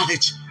lacking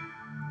knowledge.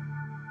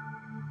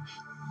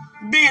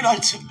 Be it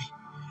unto me.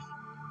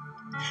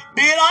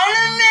 Be it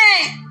unto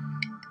me.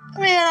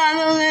 Be it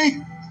unto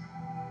me.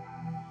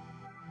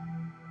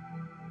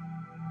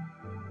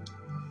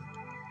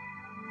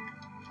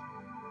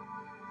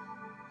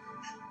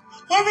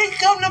 When we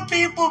come to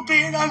people, be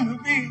it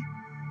unto me.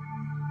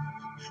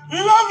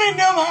 Loving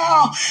them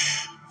how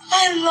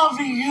I love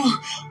you.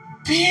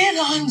 Be it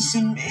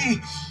unto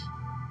me.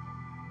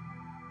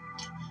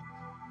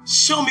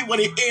 Show me what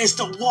it is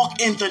to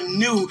walk in the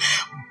new.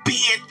 Be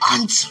it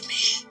unto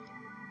me.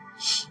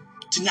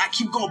 To not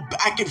keep going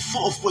back and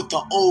forth with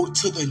the old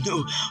to the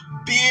new.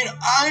 Be it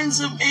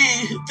unto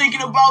me.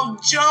 Thinking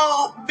about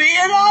Job. Be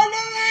it unto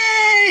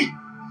me.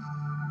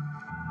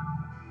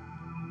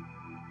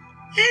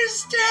 He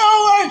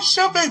still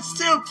worship and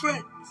still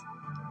praise.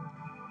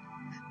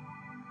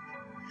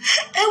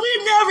 And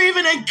we never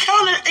even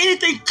encountered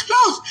anything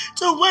close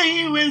to what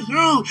he went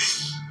through.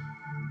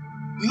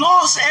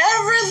 Lost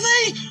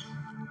everything.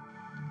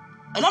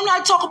 And I'm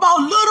not talking about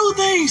little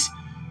things.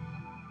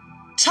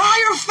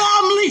 Entire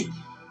family.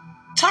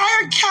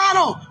 Entire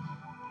cattle.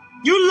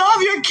 You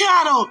love your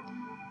cattle.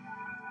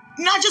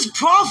 Not just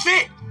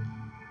profit.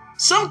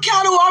 Some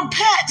cattle are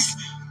pets.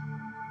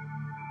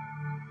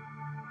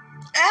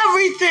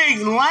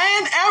 Everything.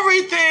 Land,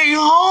 everything.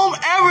 Home,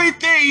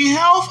 everything.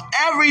 Health,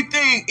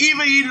 everything.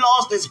 Even he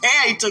lost his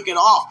hair, he took it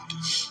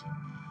off.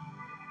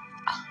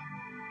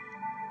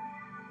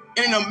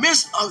 And in the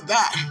midst of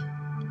that,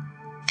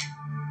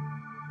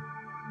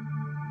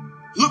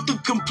 look the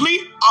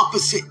complete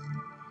opposite.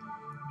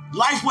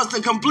 Life was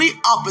the complete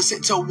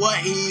opposite to what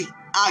he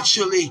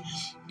actually,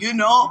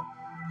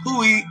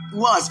 who he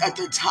was at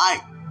the time.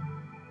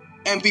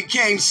 And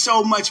became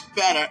so much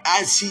better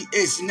as he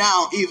is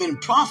now, even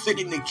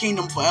profiting the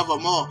kingdom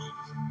forevermore.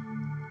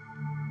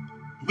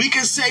 We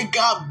can say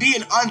God be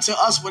it unto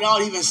us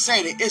without even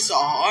saying it. It's a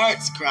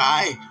heart's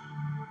cry.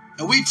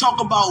 And we talk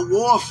about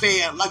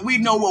warfare like we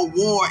know what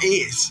war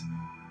is.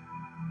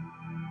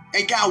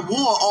 And got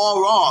war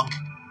all wrong.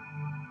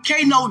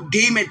 Can't no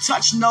demon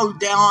touch no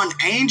down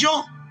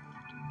angel.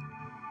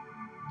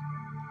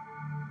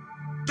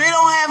 They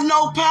don't have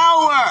no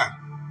power.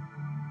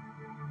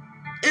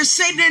 If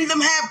Satan and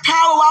them had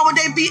power, why would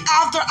they be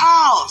after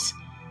ours?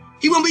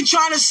 He wouldn't be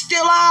trying to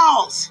steal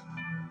ours.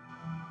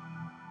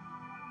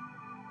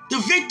 The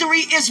victory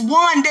is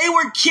won. They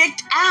were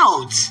kicked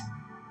out.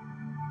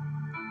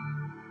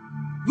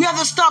 We have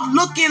to stop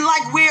looking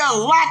like we are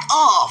lack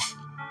of.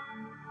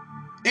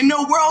 And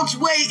the world's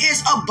way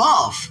is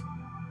above.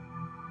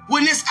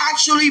 When it's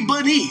actually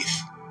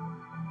beneath.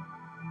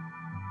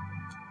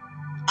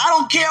 I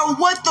don't care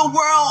what the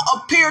world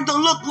appeared to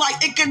look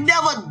like. It can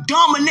never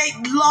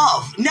dominate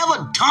love,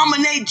 never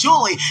dominate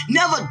joy,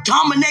 never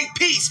dominate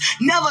peace,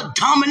 never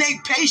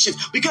dominate patience.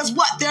 Because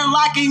what they're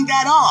lacking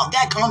that of,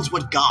 that comes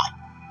with God.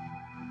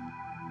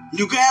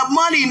 You can have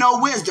money, no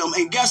wisdom,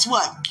 and guess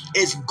what?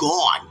 It's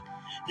gone.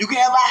 You can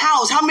have a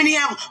house. How many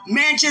have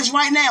mansions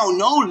right now?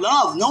 No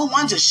love, no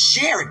one to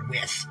share it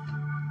with.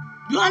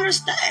 You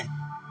understand?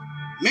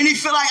 Many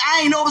feel like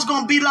I ain't know it's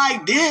going to be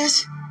like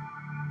this.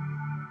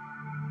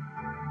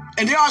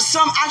 And there are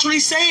some actually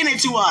saying it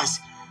to us.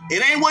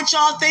 It ain't what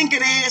y'all think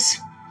it is.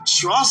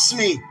 Trust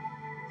me.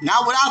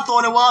 Not what I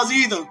thought it was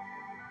either.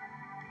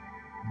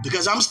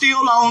 Because I'm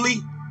still lonely.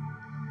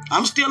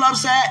 I'm still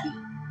upset.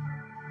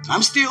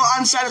 I'm still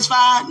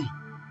unsatisfied.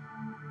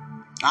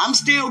 I'm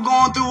still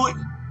going through it.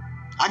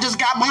 I just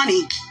got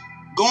money.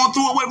 Going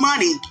through it with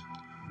money.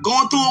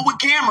 Going through it with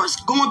cameras.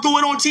 Going through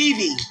it on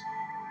TV.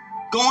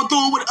 Going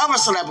through it with other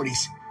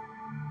celebrities.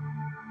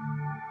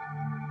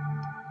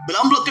 But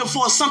I'm looking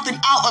for something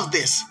out of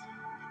this.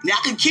 Now,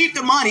 I can keep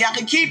the money, I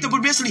can keep the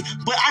publicity,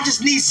 but I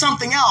just need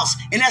something else.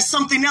 And that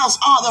something else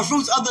are the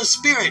fruits of the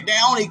Spirit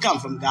that only come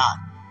from God.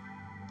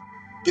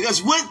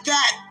 Because with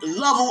that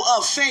level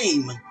of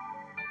fame,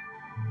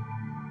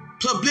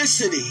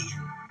 publicity,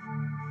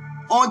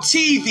 on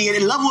TV,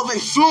 and a level of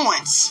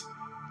influence,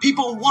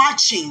 people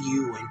watching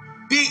you and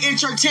being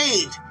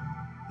entertained.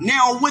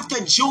 Now, with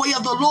the joy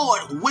of the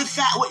Lord, with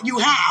that what you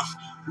have,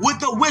 with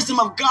the wisdom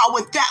of God,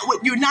 with that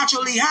what you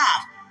naturally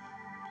have.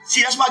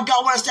 See, that's why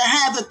God wants us to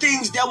have the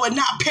things that will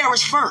not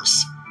perish first.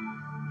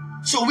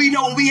 So we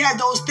know when we have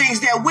those things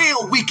that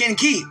will, we can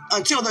keep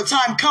until the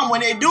time come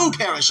when they do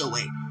perish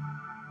away.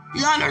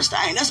 You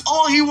understand? That's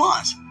all he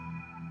wants.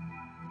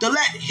 To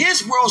let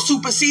his world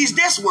supersede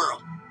this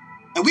world.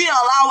 And we are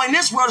allowing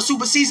this world to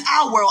supersede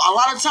our world. A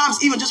lot of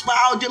times, even just by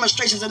our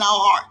demonstrations in our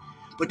heart.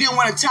 But then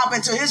want to tap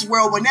into his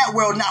world when that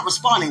world not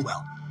responding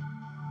well.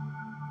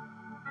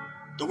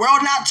 The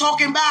world not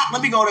talking back.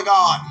 Let me go to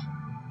God.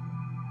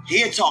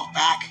 He'll talk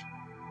back.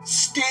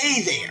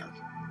 Stay there.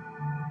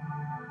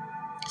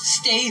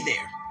 Stay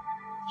there.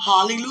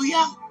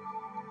 Hallelujah.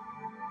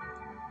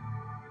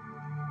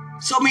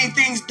 So many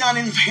things done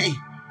in vain.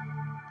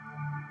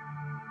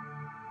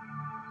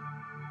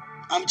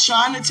 I'm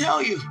trying to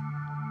tell you.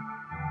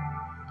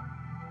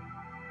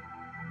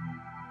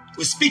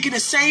 We're speaking the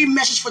same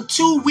message for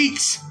 2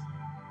 weeks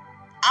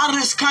out of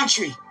this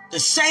country. The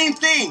same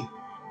thing.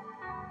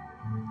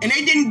 And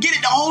they didn't get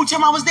it the whole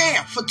time I was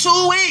there for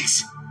 2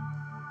 weeks.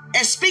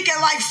 And speaking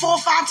like 4 or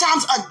 5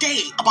 times a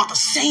day about the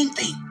same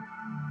thing.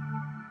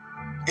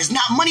 It's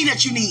not money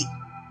that you need.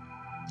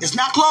 It's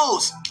not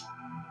clothes.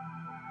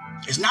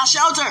 It's not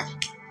shelter.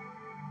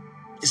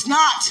 It's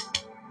not.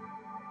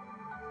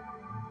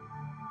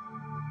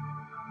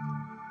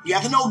 You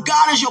have to know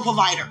God is your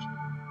provider,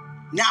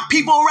 not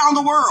people around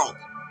the world.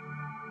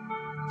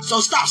 So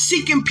stop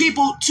seeking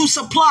people to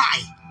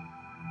supply.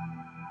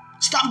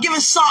 Stop giving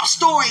sob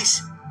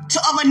stories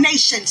to other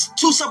nations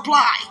to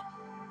supply.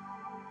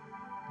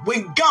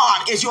 When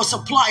God is your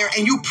supplier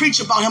and you preach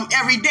about him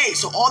every day.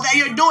 So all that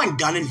you're doing,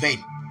 done in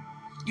vain.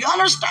 You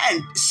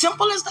understand?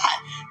 Simple as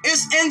that.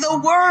 It's in the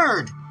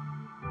word.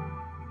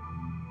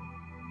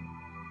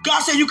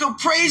 God said you can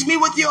praise me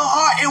with your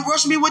heart and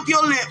worship me with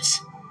your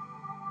lips.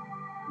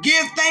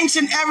 Give thanks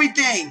in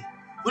everything.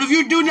 But if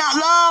you do not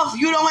love,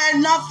 you don't have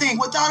nothing.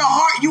 Without a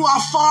heart, you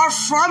are far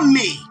from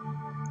me.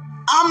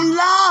 I'm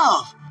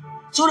love.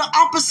 So the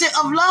opposite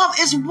of love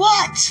is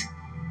what?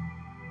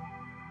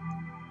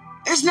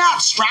 It's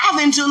not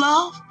striving to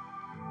love.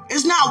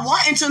 It's not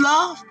wanting to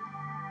love.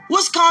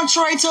 What's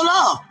contrary to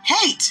love?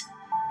 Hate.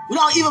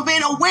 Without even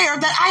being aware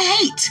that I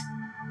hate.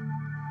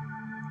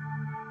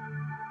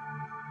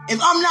 If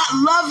I'm not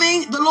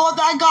loving the Lord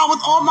thy God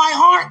with all my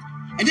heart,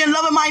 and then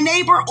loving my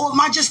neighbor, or am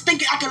I just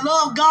thinking I can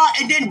love God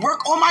and then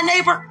work on my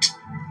neighbor?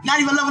 Not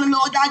even loving the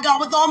Lord thy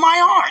God with all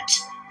my heart.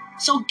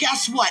 So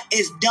guess what?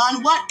 It's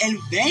done what? In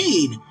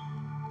vain.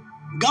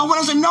 God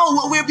wants us to know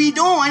what we'll be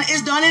doing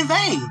is done in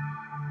vain.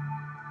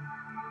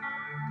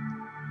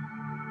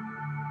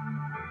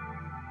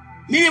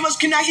 Many of us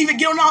cannot even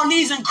get on our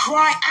knees and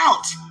cry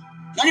out.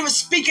 Not even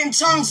speak in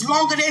tongues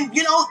longer than,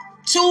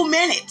 2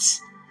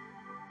 minutes.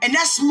 And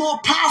that's more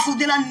powerful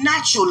than a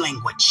natural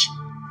language.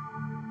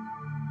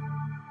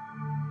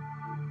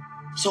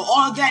 So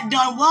all of that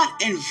done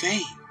what? In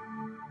vain.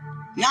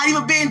 Not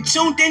even being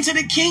tuned into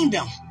the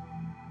kingdom.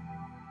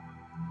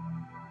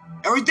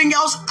 Everything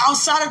else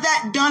outside of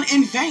that done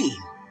in vain.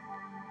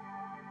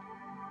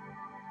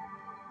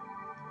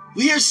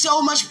 We hear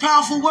so much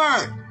powerful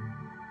word.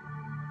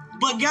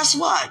 But guess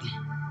what?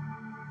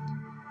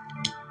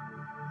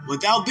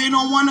 Without being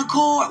on one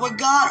accord with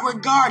God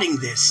regarding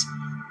this,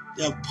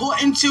 the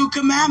important 2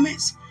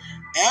 commandments,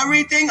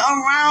 everything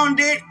around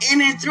it,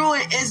 in and through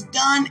it, is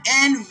done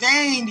in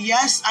vain.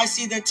 Yes, I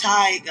see the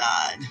tie,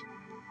 God.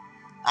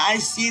 I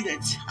see the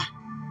tie.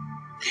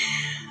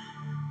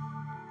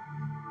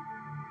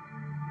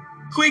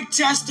 Quick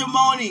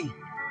testimony.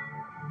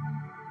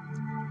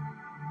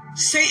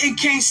 Satan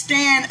can't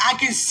stand, I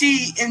can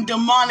see in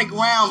demonic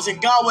realms,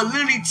 and God will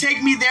literally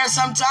take me there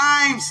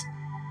sometimes.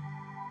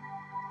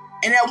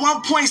 And at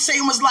one point,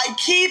 Satan was like,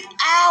 keep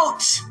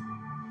out.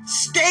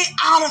 Stay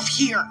out of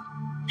here.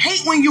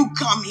 Hate when you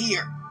come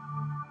here.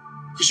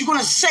 Because you're going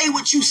to say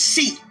what you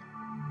see.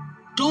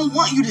 Don't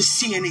want you to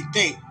see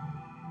anything.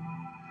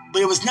 But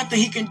there was nothing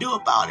he can do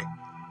about it.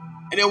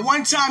 And at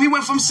one time, he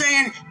went from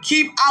saying,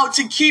 keep out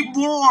to keep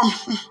warm.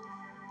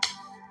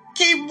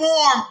 Keep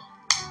warm.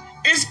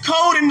 It's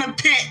cold in the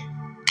pit.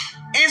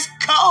 It's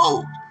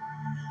cold.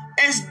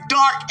 It's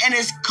dark and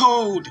it's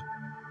cold.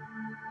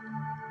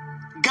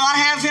 God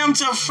have him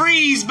to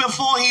freeze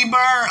before he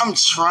burn. I'm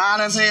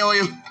trying to tell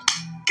you.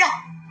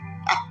 God.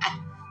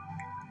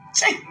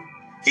 See,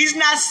 he's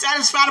not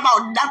satisfied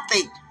about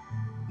nothing.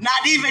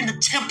 Not even the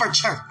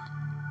temperature.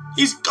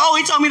 He's cold.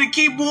 He told me to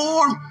keep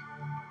warm.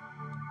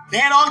 They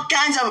had all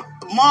kinds of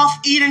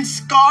moth-eating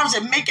scarves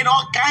and making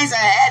all kinds of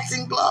hats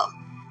and gloves.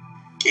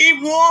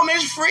 Keep warm.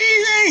 It's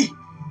freezing.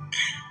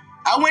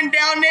 I went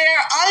down there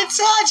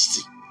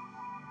untouched.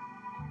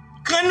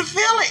 Couldn't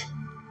feel it.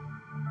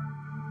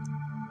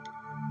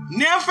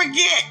 Never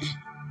forget.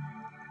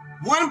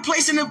 One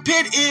place in the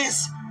pit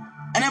is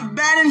an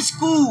abandoned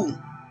school, a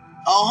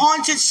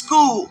haunted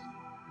school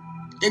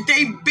that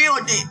they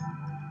built it.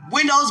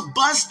 Windows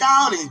bust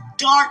out and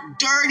dark,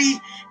 dirty,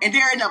 and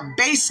they're in the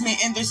basement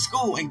in the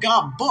school. And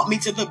God brought me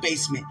to the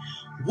basement.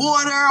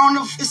 Water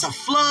it's a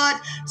flood,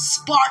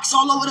 sparks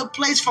all over the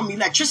place from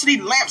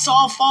electricity, lamps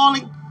all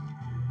falling.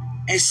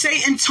 And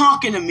Satan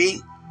talking to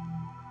me.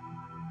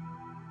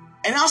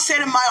 And I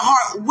said in my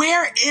heart,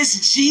 where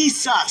is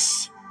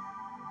Jesus?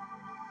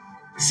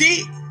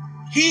 See,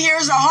 he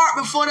hears the heart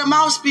before the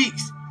mouth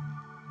speaks.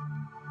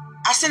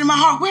 I said in my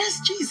heart, where's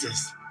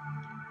Jesus?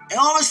 And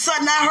all of a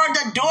sudden, I heard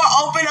the door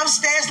open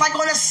upstairs like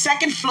on the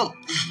 2nd floor.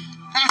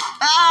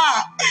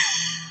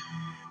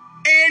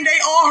 And they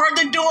all heard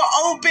the door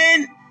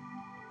open.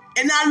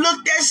 And I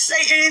looked at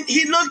Satan.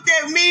 He looked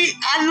at me.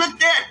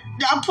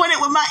 I pointed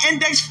with my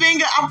index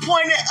finger. I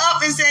pointed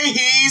up and said,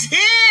 he's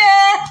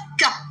here.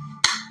 God,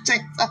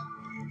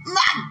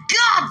 my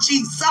God,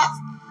 Jesus.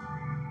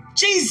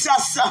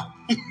 Jesus.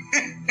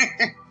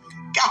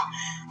 God,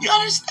 you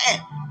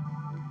understand?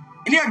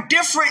 And there are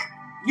different,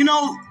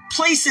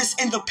 places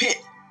in the pit.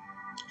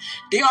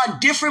 There are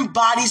different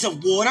bodies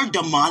of water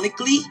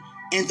demonically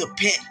in the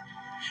pit.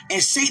 And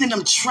Satan and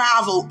them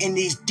travel in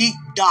these deep,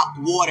 dark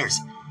waters.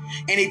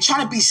 And they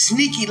try to be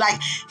sneaky, like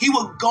he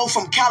would go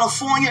from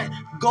California,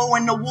 go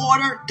in the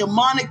water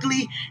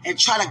demonically, and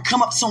try to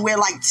come up somewhere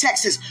like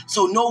Texas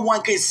so no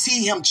one could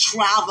see him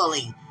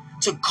traveling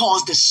to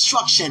cause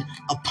destruction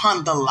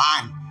upon the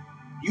land.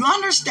 You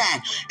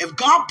understand? If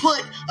God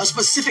put a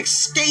specific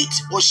state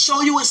or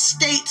show you a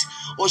state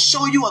or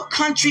show you a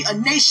country, a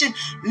nation,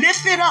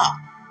 lift it up,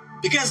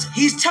 because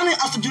he's telling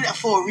us to do that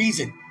for a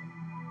reason.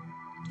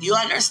 You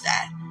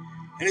understand?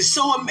 And it's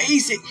so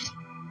amazing.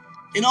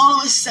 And all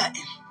of a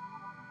sudden,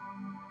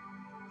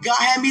 God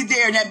had me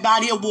there in that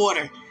body of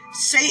water.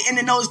 Satan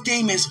and those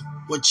demons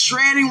were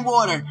treading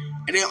water,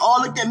 and they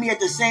all looked at me at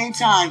the same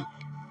time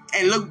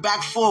and looked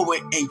back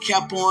forward and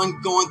kept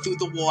on going through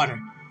the water,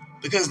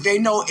 because they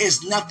know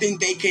it's nothing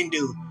they can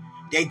do.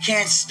 They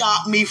can't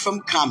stop me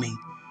from coming.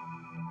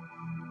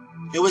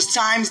 There was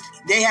times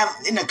they have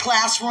in the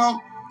classroom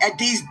at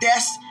these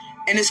desks,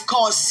 and it's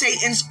called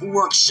Satan's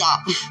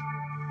workshop.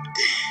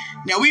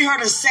 Now, we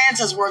heard of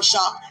Santa's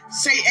workshop.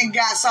 Satan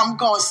got something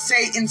called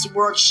Satan's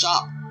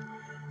workshop.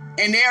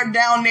 And they're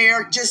down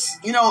there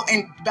just, in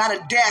by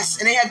the desks.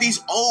 And they have these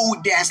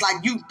old desks,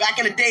 like you back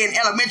in the day in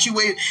elementary,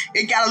 where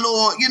it got a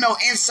little,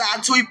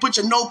 inside too. You put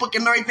your notebook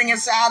and everything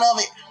inside of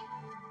it.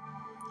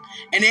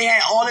 And they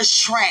had all this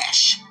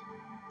trash.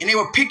 And they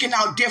were picking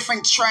out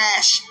different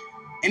trash.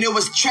 And it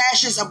was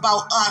trashes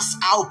about us,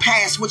 our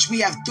past, which we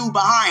have threw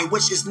behind,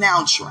 which is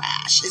now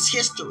trash. It's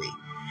history.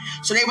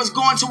 So they was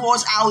going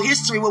towards our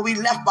history, what we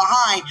left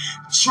behind,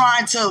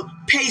 trying to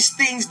paste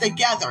things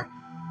together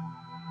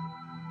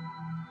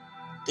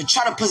to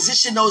try to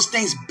position those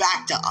things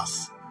back to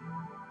us.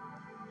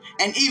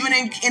 And even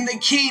in the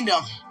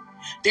kingdom,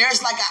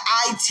 there's like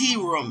an IT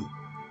room.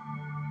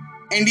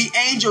 And the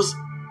angels,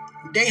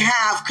 they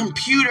have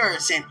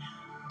computers and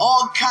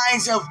all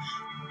kinds of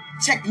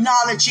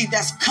technology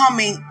that's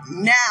coming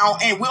now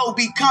and will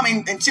be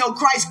coming until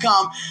Christ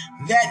come,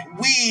 that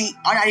we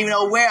are not even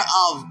aware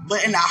of,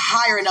 but in a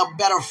higher and a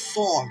better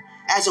form,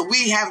 as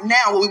we have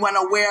now what we weren't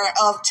aware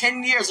of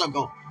 10 years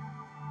ago.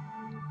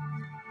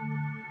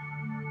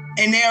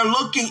 And they're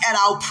looking at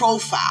our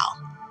profile.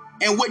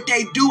 And what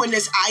they do in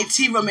this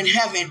IT room in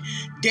heaven,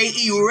 they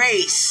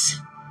erase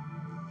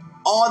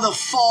all the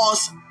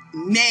false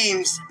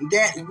names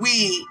that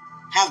we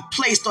have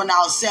placed on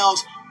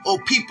ourselves or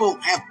people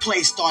have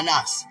placed on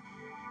us.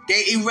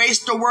 They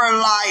erase the word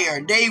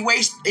liar. They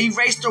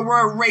erase the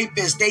word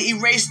rapist. They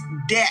erase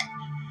debt.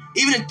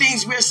 Even the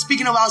things we're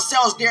speaking of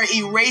ourselves, they're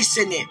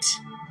erasing it.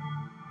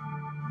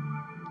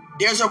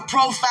 There's a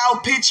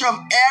profile picture of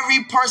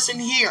every person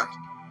here.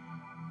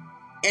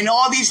 And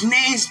all these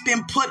names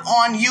been put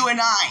on you and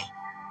I.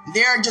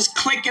 They're just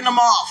clicking them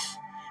off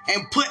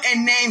and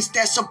putting names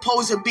that's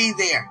supposed to be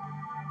there.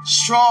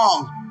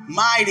 Strong,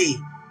 mighty,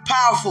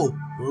 powerful,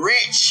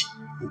 rich.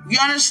 You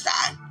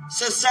understand?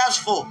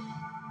 Successful.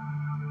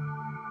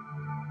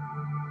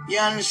 You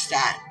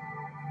understand?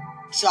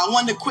 So I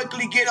wanted to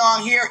quickly get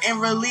on here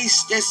and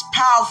release this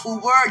powerful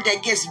word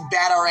that gets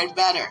better and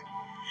better.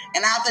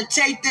 And I have to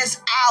take this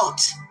out.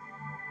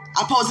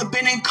 I'm supposed to have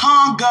been in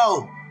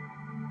Congo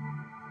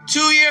 2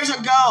 years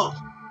ago.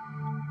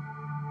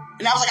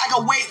 And I was like, I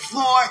could wait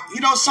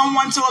for,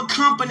 someone to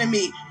accompany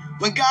me.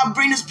 When God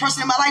bring this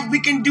person in my life,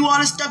 we can do all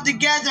this stuff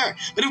together.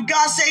 But if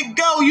God say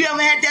go, you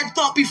ever had that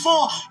thought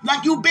before?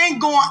 Like you've been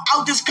going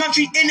out this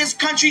country, in this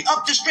country,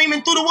 up the stream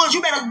and through the woods.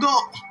 You better go.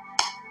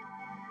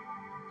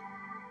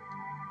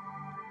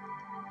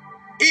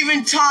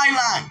 Even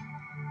Thailand.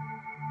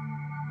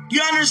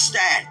 You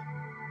understand?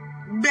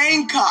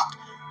 Bangkok.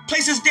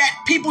 Places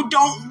that people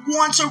don't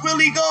want to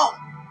really go.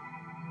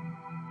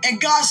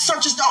 And God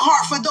searches the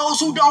heart for those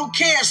who don't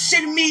care.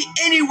 Send me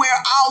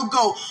anywhere, I'll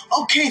go.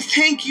 Okay,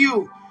 thank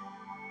you.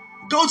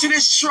 Go to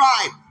this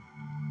tribe.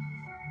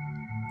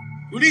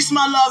 Release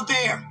my love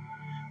there.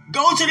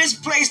 Go to this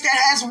place that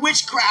has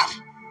witchcraft.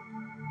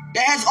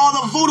 That has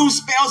all the voodoo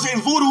spells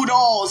and voodoo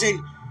dolls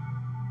and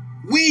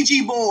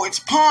Ouija boards,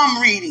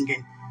 palm reading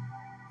and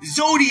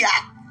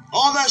zodiac,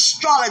 all the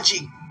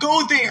astrology.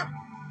 Go there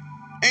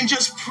and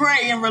just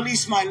pray and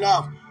release my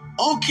love.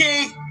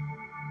 Okay.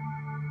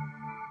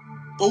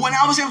 But when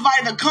I was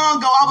invited to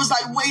Congo, I was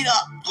like, wait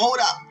up, hold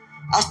up.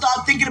 I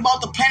started thinking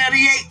about the Planet of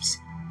the Apes.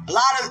 A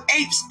lot of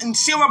apes and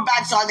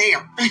silverbacks are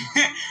there.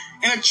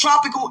 In a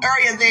tropical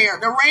area there,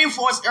 the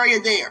rainforest area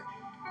there.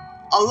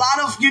 A lot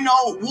of,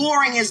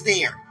 warring is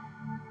there.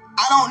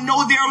 I don't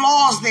know their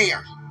laws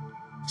there.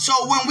 So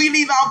when we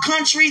leave our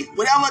country,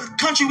 whatever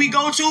country we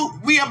go to,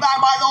 we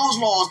abide by those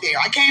laws there.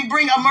 I can't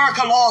bring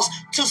America laws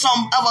to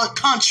some other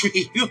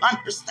country. You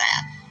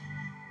understand?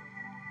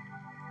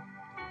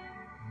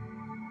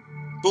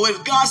 But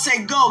if God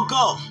say go,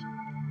 go.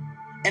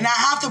 And I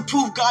have to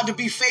prove God to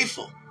be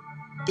faithful.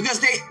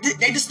 Because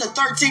they just the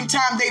 13th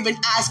time they've been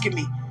asking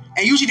me.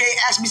 And usually they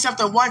ask me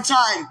something one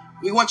time.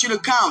 We want you to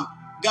come.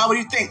 God, what do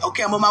you think?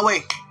 Okay, I'm on my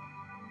way.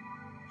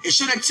 It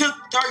should have took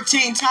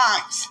 13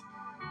 times.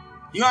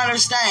 You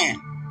understand?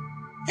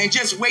 And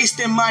just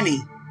wasting money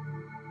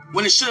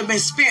when it should have been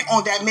spent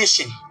on that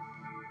mission.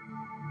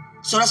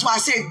 So that's why I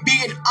say, be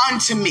it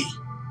unto me.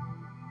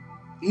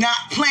 Not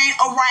playing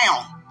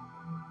around.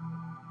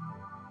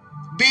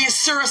 being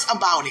serious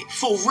about it,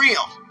 for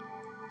real.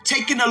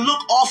 Taking a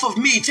look off of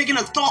me, taking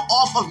a thought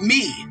off of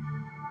me,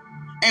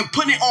 and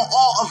putting it on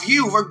all of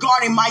you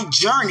regarding my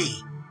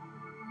journey.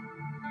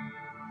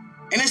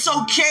 And it's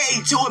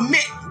okay to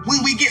admit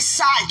when we get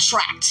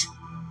sidetracked.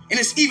 And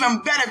it's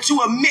even better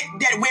to admit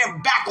that we're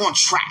back on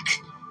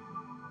track.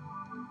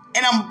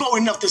 And I'm bold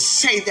enough to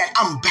say that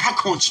I'm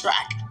back on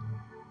track.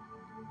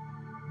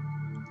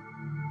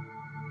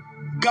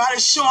 God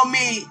has shown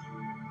me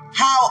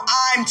how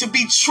I'm to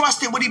be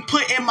trusted, what he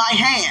put in my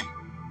hand.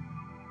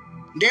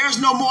 There's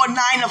no more 9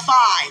 to 5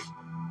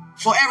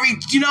 for every,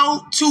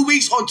 2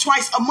 weeks or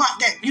twice a month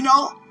that,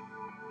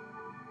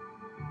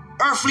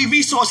 earthly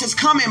resources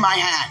come in my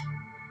hand.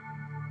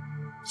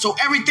 So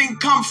everything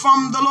comes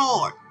from the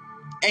Lord.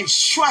 And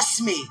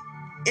trust me,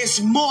 it's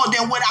more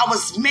than what I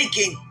was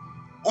making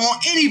on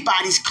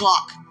anybody's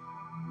clock.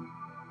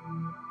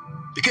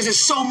 Because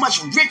it's so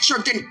much richer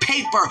than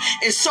paper.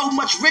 It's so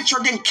much richer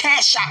than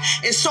Cash App.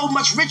 It's so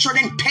much richer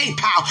than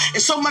PayPal.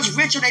 It's so much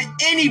richer than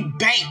any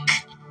bank.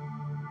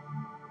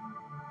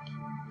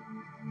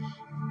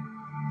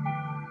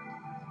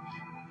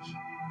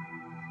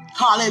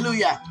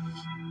 Hallelujah.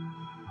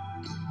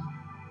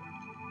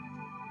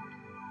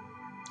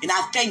 And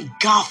I thank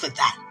God for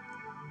that.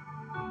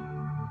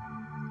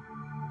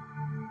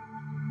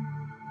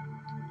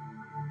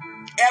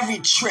 Every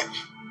trip,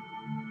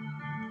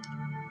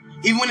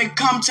 even when it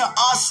comes to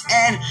us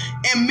and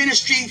in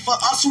ministry, for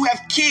us who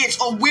have kids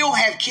or will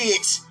have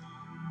kids,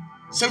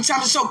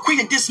 sometimes it's so quick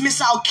to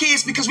dismiss our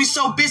kids because we're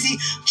so busy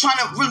trying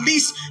to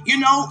release,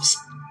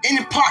 and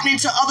imparting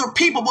into other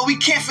people, but we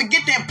can't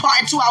forget to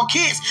impart into our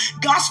kids.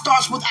 God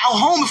starts with our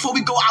home before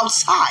we go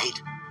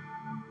outside.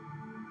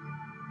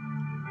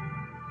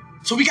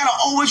 So we got to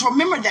always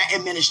remember that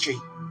in ministry.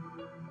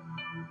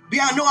 We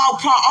got to know our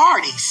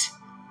priorities.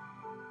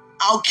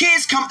 Our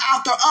kids come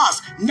after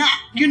us, not,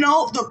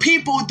 the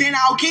people, then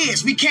our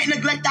kids. We can't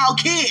neglect our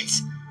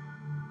kids.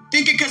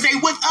 Thinking because they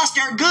with us,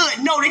 they're good.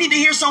 No, they need to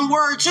hear some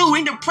word too.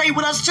 They need to pray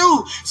with us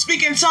too.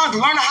 Speak in tongues.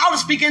 Learn how to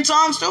speak in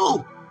tongues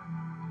too.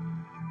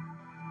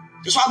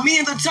 That's why many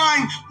of the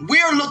time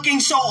we're looking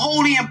so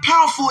holy and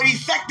powerful and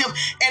effective,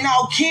 and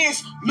our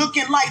kids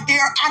looking like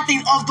they're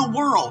acting of the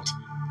world.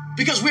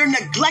 Because we're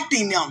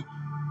neglecting them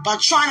by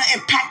trying to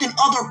impact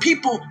other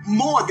people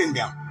more than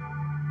them.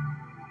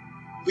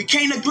 We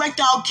can't neglect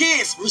our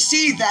kids.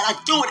 Receive that.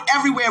 I do it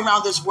everywhere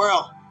around this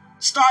world,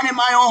 starting in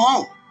my own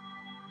home.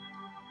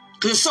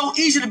 Because it's so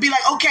easy to be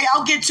like, okay,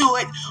 I'll get to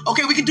it.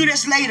 Okay, we can do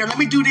this later. Let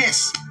me do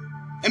this.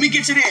 Let me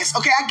get to this.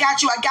 Okay, I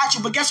got you.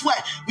 But guess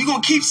what? We're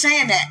going to keep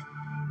saying that.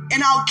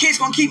 And our kids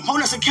going to keep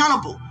holding us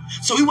accountable.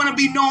 So we want to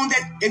be known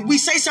that if we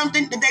say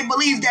something, that they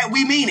believe that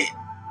we mean it.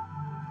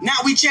 Now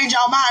we change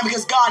our mind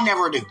because God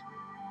never do.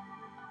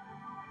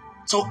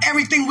 So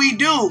everything we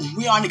do,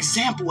 we are an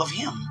example of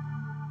him.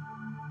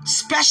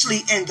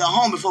 Especially in the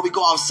home before we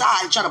go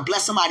outside and try to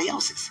bless somebody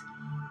else's.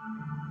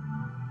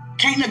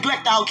 Can't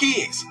neglect our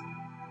kids.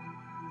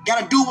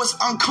 Got to do what's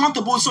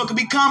uncomfortable so it can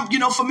become,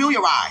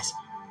 familiarized.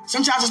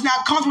 Sometimes it's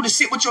not comfortable to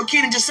sit with your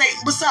kid and just say,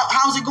 what's up?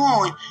 How's it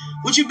going?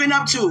 What you been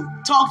up to?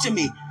 Talk to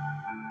me.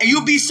 And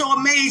you'll be so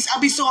amazed.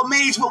 I'll be so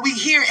amazed what we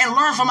hear and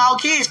learn from our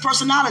kids'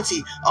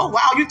 personality. Oh,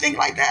 wow, you think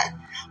like that?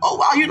 Oh,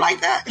 wow, you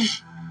like that?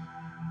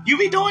 You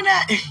be doing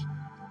that?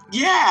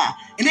 Yeah.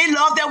 And they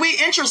love that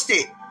we're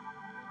interested.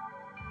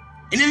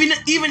 And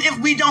even if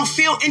we don't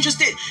feel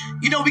interested,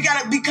 we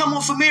got to become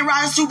more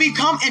familiarized to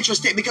become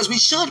interested because we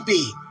should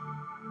be.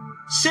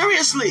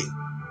 Seriously.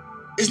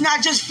 It's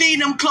not just feeding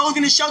them,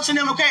 clothing and sheltering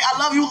them. Okay, I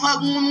love you.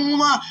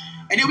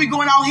 And then we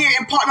going out here and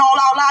imparting all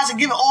our lives and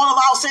giving all of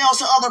ourselves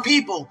to other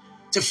people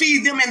to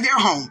feed them in their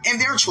home and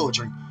their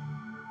children.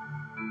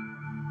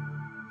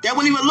 That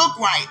wouldn't even look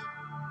right.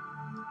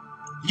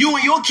 You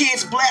and your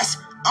kids blessed.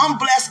 I'm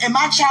blessed. And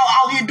my child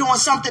out here doing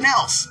something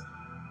else.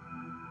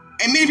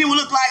 And many people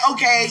look like,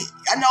 okay,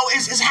 I know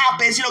it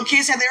happens.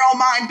 Kids have their own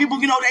mind. People,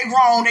 they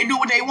grown. They do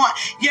what they want.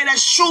 Yeah,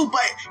 that's true.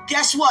 But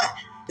guess what?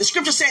 The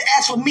scripture said,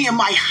 as for me and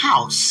my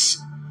house.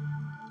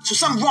 So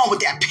something wrong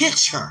with that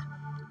picture.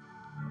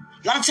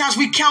 A lot of times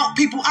we count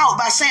people out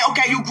by saying,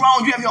 okay, you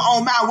grown, you have your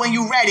own mind when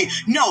you ready.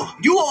 No,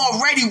 you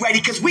already ready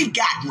because we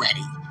got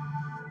ready.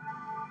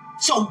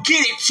 So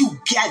get it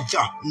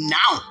together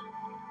now.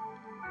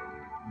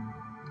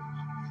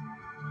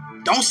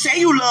 Don't say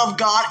you love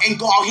God and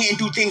go out here and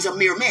do things of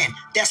mere man.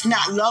 That's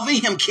not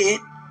loving him, kid.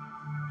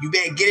 You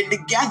better get it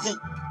together.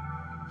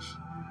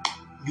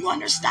 You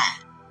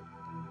understand?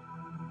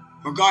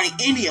 Regarding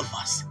any of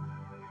us.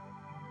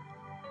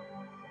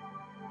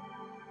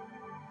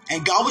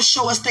 And God will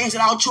show us things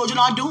that our children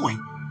are doing.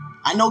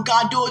 I know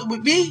God do it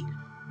with me.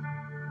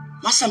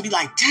 My son be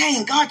like,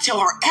 dang, God tell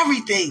her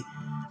everything.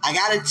 I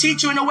got to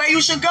teach you in the way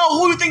you should go.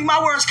 Who do you think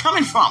my word's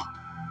coming from?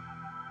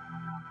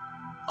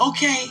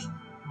 Okay.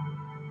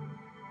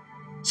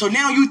 So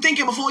now you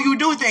thinking before you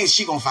do things,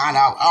 she gonna find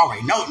out. All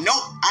right, nope,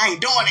 I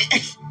ain't doing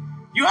it.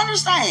 You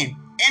understand?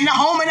 In the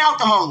home and out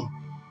the home.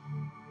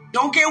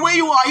 Don't care where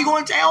you are, he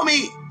gonna tell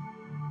me.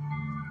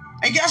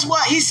 And guess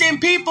what? He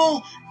sent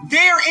people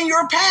there in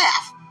your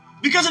path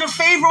because of the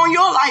favor on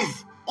your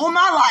life. on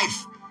my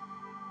life.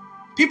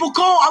 People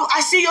call,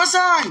 I see your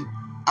son.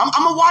 I'm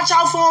going to watch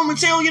out for him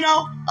until,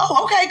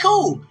 oh, okay,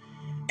 cool.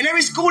 In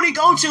every school they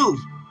go to,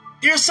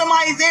 there's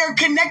somebody there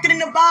connected in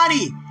the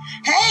body.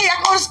 Hey,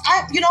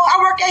 I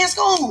work at his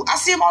school. I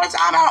see him all the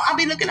time. I'll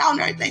be looking out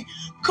and everything.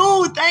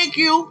 Cool, thank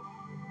you.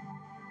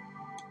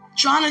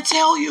 Trying to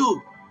tell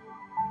you.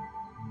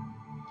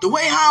 The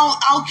way how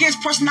our kids'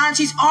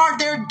 personalities are,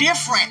 they're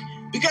different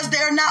because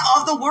they're not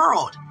of the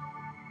world.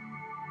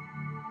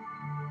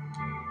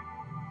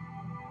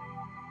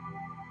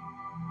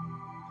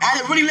 I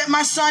had to really let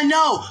my son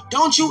know,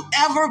 don't you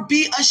ever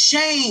be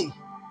ashamed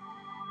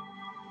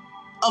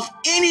of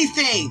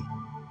anything.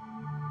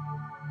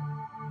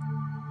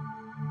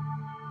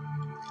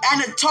 I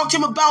had to talk to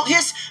him about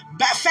his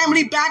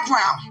family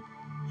background.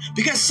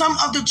 Because some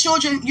of the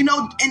children,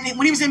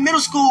 when he was in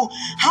middle school,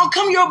 how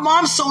come your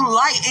mom's so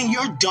light and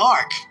you're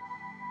dark?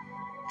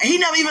 And he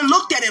never even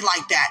looked at it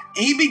like that.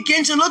 And he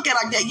began to look at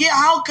it like that. Yeah,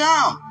 how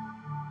come?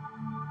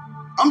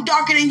 I'm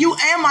darker than you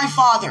and my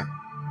father.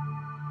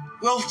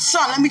 Well,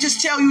 son, let me just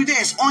tell you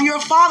this. On your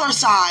father's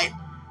side,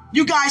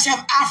 you guys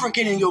have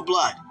African in your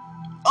blood.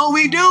 Oh,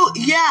 we do?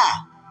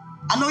 Yeah.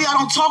 I know y'all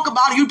don't talk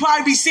about it. You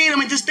probably be seeing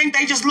them and just think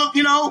they just look,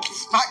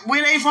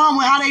 where they from,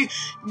 how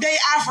they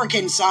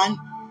African, son.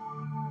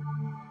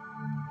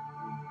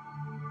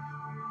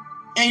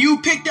 And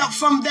you picked up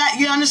from that,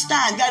 you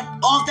understand, that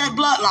off that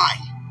bloodline.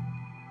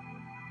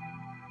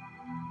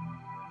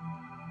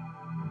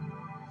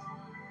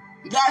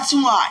 That's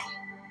why.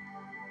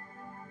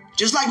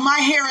 Just like my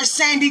hair is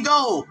sandy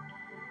gold.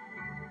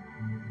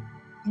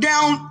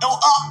 Down or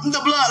up the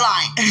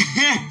bloodline.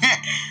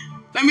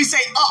 Let me say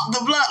up the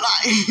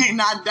bloodline.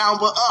 Not down,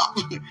 but up.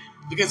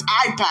 Because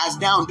I passed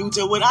down due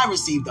to what I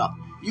received up.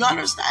 You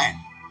understand?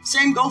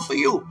 Same go for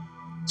you.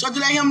 So to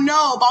let him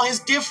know about his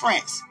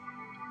difference.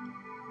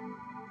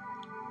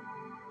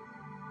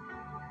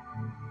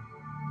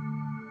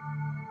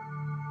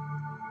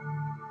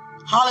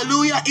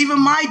 Hallelujah. Even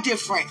my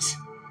difference.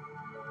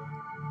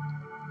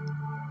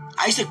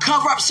 I used to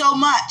cover up so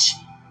much.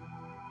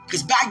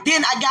 Because back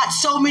then I got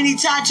so many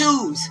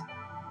tattoos.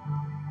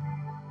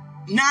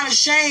 Not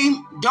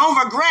ashamed, don't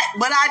regret,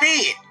 but I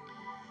did.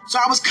 So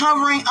I was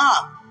covering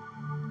up.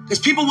 Because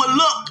people would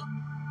look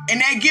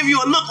and they give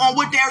you a look on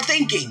what they're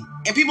thinking.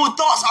 And people's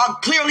thoughts are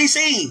clearly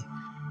seen.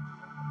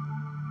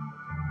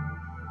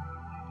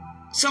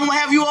 Some will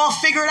have you all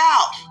figured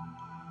out.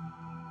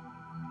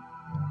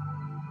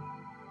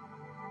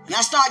 And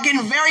I started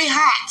getting very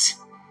hot.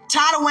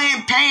 Tired of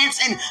wearing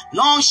pants and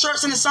long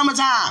shirts in the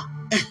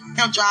summertime.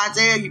 I'm trying to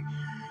tell you.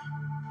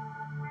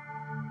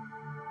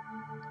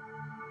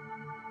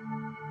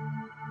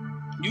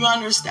 You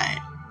understand?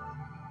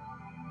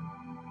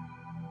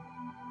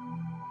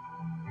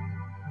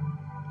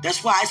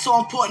 That's why it's so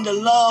important to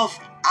love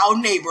our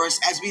neighbors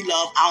as we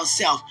love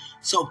ourselves.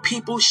 So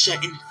people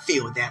shouldn't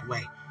feel that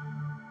way.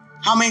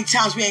 How many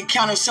times we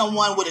encounter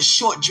someone with a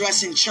short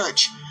dress in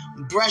church,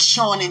 breast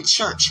showing in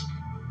church.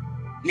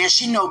 Now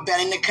she know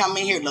better than to come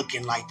in here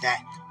looking like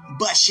that.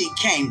 But she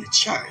came to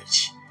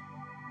church.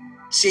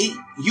 See,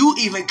 you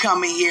even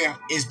coming here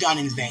is done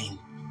in vain.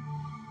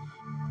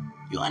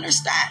 You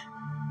understand?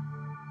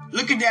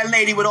 Look at that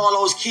lady with all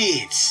those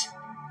kids.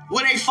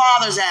 Where they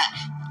fathers at?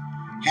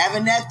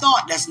 Having that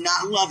thought, that's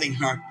not loving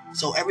her.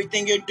 So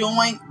everything you're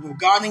doing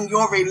regarding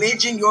your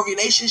religion, your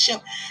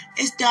relationship,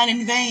 is done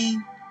in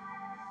vain.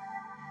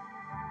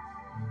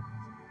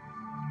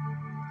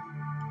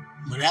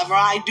 Whatever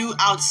I do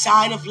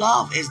outside of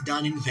love is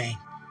done in vain.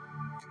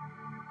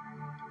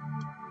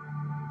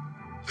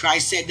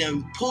 Christ said the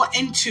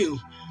important to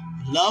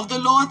love the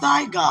Lord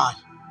thy God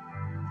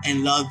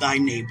and love thy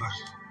neighbor.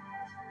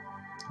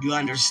 You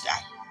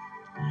understand?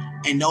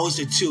 And those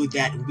are two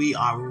that we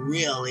are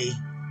really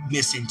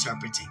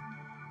misinterpreting.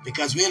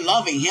 Because we're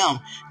loving him.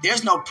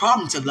 There's no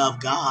problem to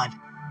love God.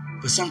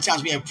 But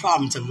sometimes we have a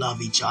problem to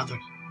love each other.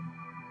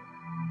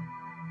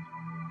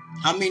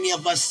 How many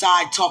of us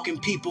side-talking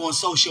people on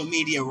social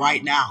media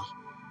right now?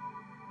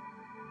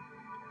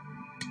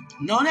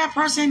 No, that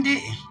person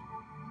didn't.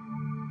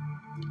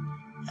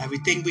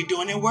 Everything we're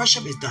doing in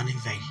worship is done in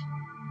vain.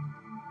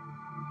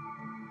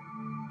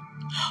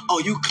 Oh,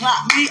 you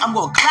clap me? I'm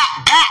going to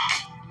clap back.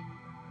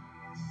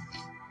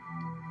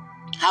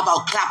 How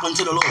about clap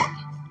unto the Lord?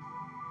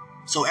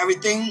 So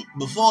everything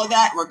before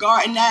that,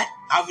 regarding that,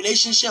 our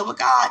relationship with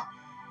God,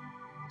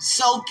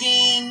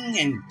 soaking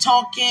and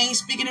talking,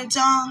 speaking in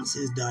tongues,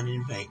 is done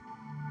in vain.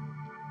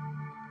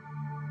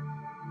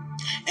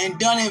 And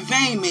done in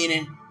vain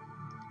meaning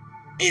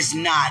it's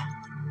not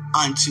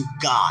unto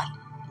God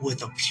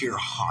with a pure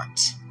heart.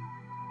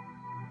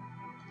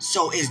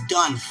 So it's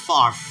done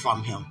far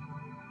from him.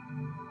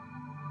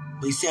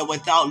 We said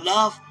without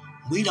love,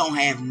 we don't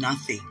have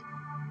nothing.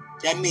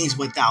 That means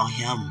without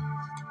him.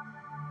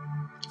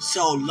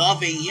 So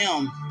loving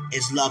him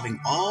is loving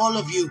all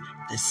of you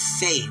the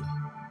same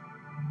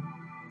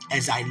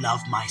as I love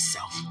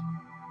myself.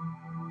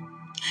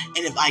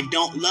 And if I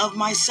don't love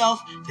myself,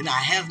 then I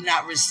have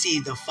not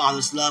received the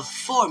Father's love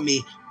for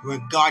me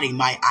regarding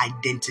my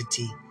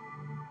identity.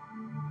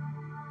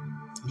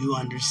 You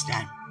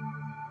understand?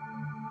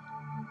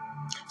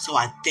 So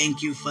I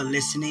thank you for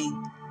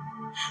listening.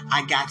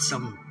 I got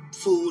some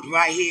food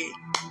right here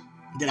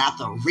that I have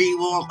to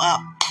re-warm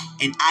up,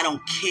 and I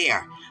don't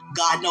care.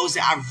 God knows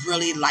that I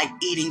really like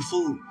eating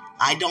food.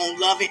 I don't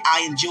love it,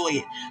 I enjoy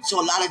it.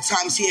 So a lot of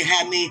times He'll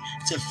have me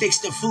to fix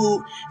the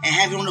food and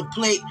have it on the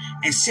plate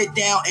and sit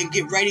down and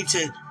get ready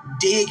to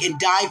dig and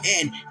dive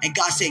in. And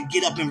God said,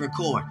 get up and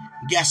record.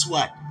 Guess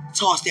what?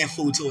 Toss that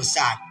food to a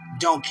side.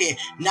 Don't care.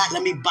 Not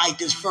let me bite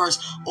this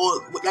first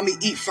or let me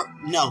eat first.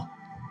 No,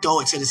 throw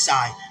it to the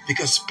side,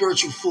 because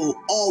spiritual food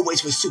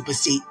always will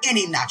supersede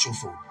any natural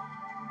food.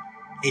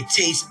 It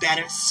tastes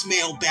better,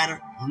 smell better,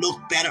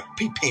 look better,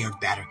 prepare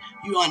better.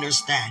 You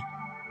understand?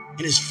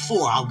 And it's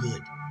for our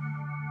good.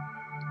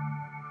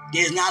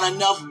 There's not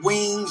enough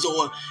wings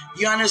or,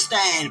 you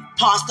understand,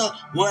 pasta,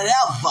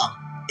 whatever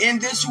in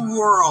this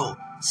world,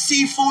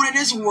 seafood in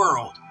this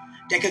world,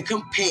 that could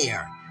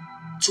compare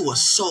to a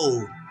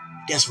soul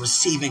that's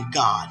receiving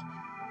God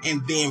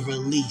and being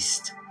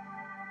released.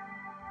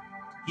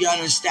 You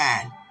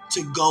understand?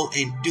 To go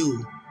and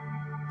do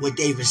what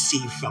they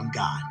received from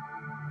God.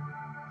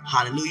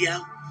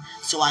 Hallelujah.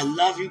 So I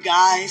love you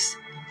guys.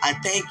 I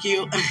thank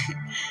you.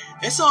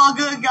 It's all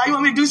good, God. You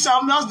want me to do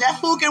something else? That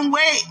food can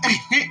wait.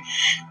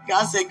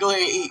 God said, go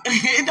ahead and eat.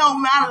 It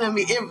don't matter to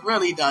me. It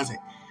really doesn't.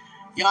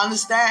 You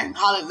understand?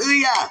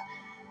 Hallelujah.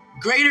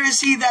 Greater is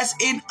He that's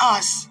in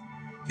us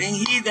than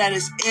he that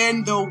is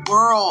in the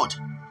world.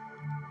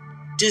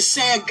 Just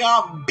say,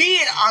 God, be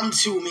it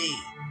unto me.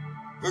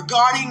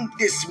 Regarding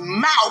this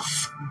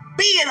mouth,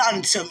 be it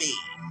unto me.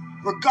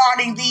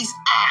 Regarding these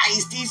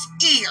eyes, these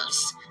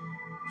ears,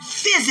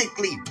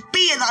 physically, be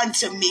it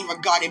unto me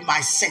regarding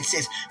my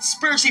senses.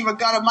 Spiritually,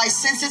 regarding my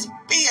senses,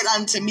 be it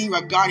unto me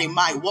regarding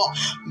my walk.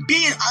 Be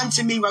it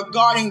unto me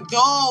regarding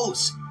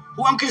those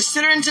who I'm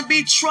considering to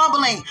be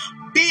troubling.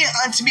 Be it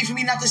unto me for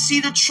me not to see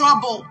the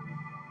trouble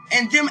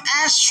and them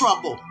as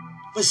trouble,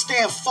 but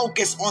stay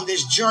focused on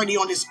this journey,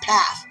 on this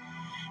path.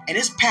 And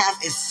this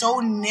path is so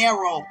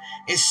narrow,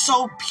 it's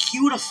so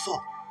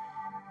beautiful,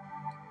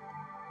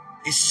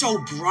 it's so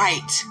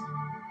bright,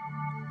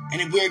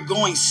 and we're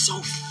going so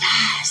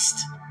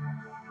fast.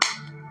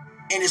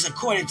 And it's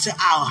according to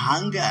our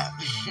hunger.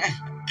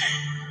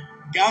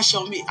 God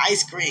showed me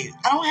ice cream.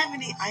 I don't have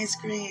any ice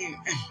cream.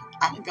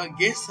 I'm going to go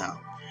get some.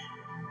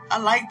 I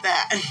like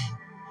that.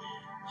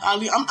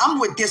 I'm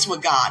with this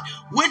with God.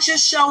 What you're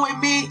showing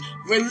me,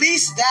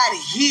 release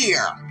that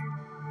here.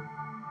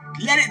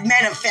 Let it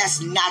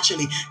manifest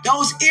naturally.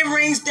 Those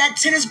earrings, that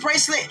tennis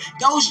bracelet,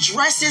 those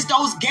dresses,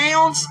 those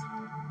gowns,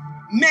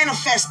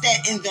 manifest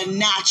that in the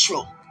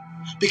natural.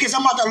 Because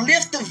I'm about to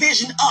lift the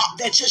vision up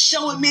that you're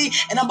showing me,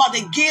 and I'm about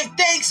to give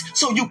thanks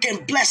so you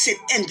can bless it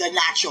in the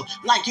natural,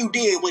 like you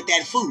did with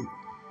that food.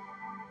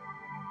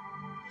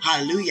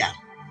 Hallelujah.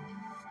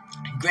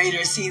 Greater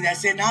is He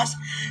that's in us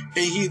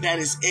than he that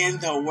is in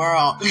the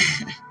world.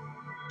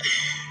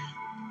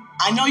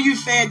 I know you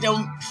fed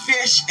them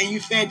fish and you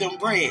fed them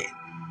bread.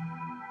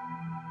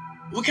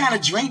 What kind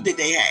of drink did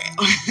they have?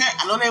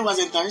 I know they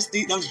wasn't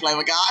thirsty. Don't just play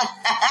with God.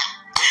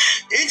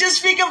 It just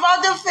speak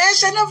about the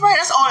fish and the bread.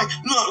 That's all.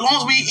 Look, as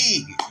long as we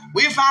eat,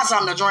 we'll find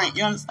something to drink.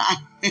 You understand?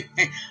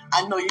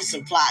 I know you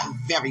supply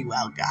very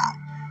well, God.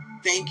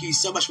 Thank you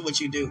so much for what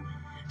you do.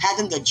 Had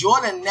them to draw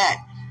the net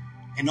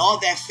and all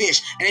that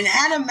fish. And then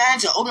had a man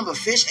to open up a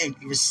fish and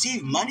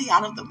receive money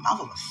out of the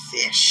mouth of a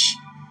fish.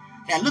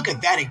 Now look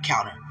at that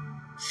encounter.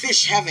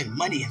 Fish having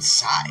money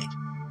inside.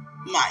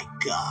 My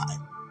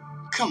God.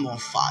 Come on,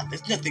 Father.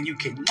 There's nothing you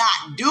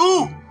cannot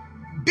do.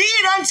 Be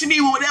it unto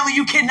me whatever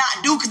you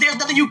cannot do, because there's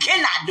nothing you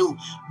cannot do.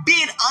 Be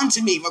it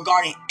unto me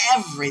regarding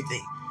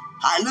everything.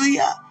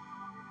 Hallelujah.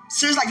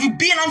 So it's like you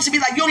be it unto me,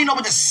 like you don't even know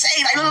what to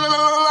say.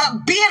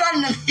 Like, be it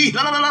unto me.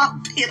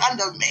 Be it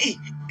unto me.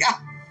 God.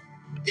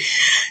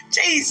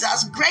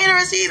 Jesus, greater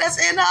is He that's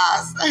in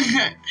us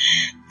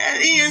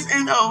than He is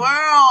in the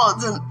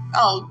world.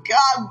 Oh,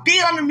 God, be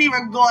it unto me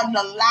regarding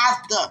the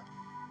laughter.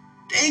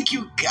 Thank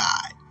you,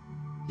 God.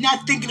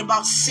 Not thinking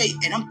about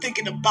Satan. I'm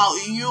thinking about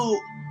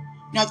you.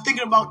 Not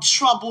thinking about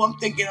trouble. I'm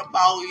thinking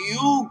about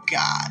you,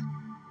 God.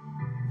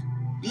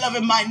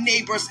 Loving my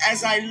neighbors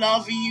as I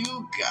love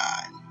you,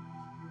 God.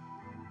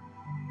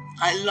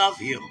 I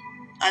love you.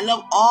 I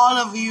love all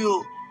of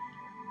you.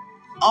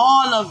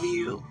 All of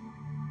you.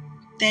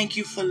 Thank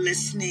you for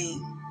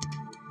listening.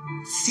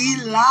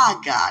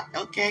 Selah, God.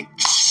 Okay?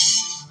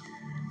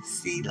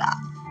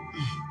 Selah.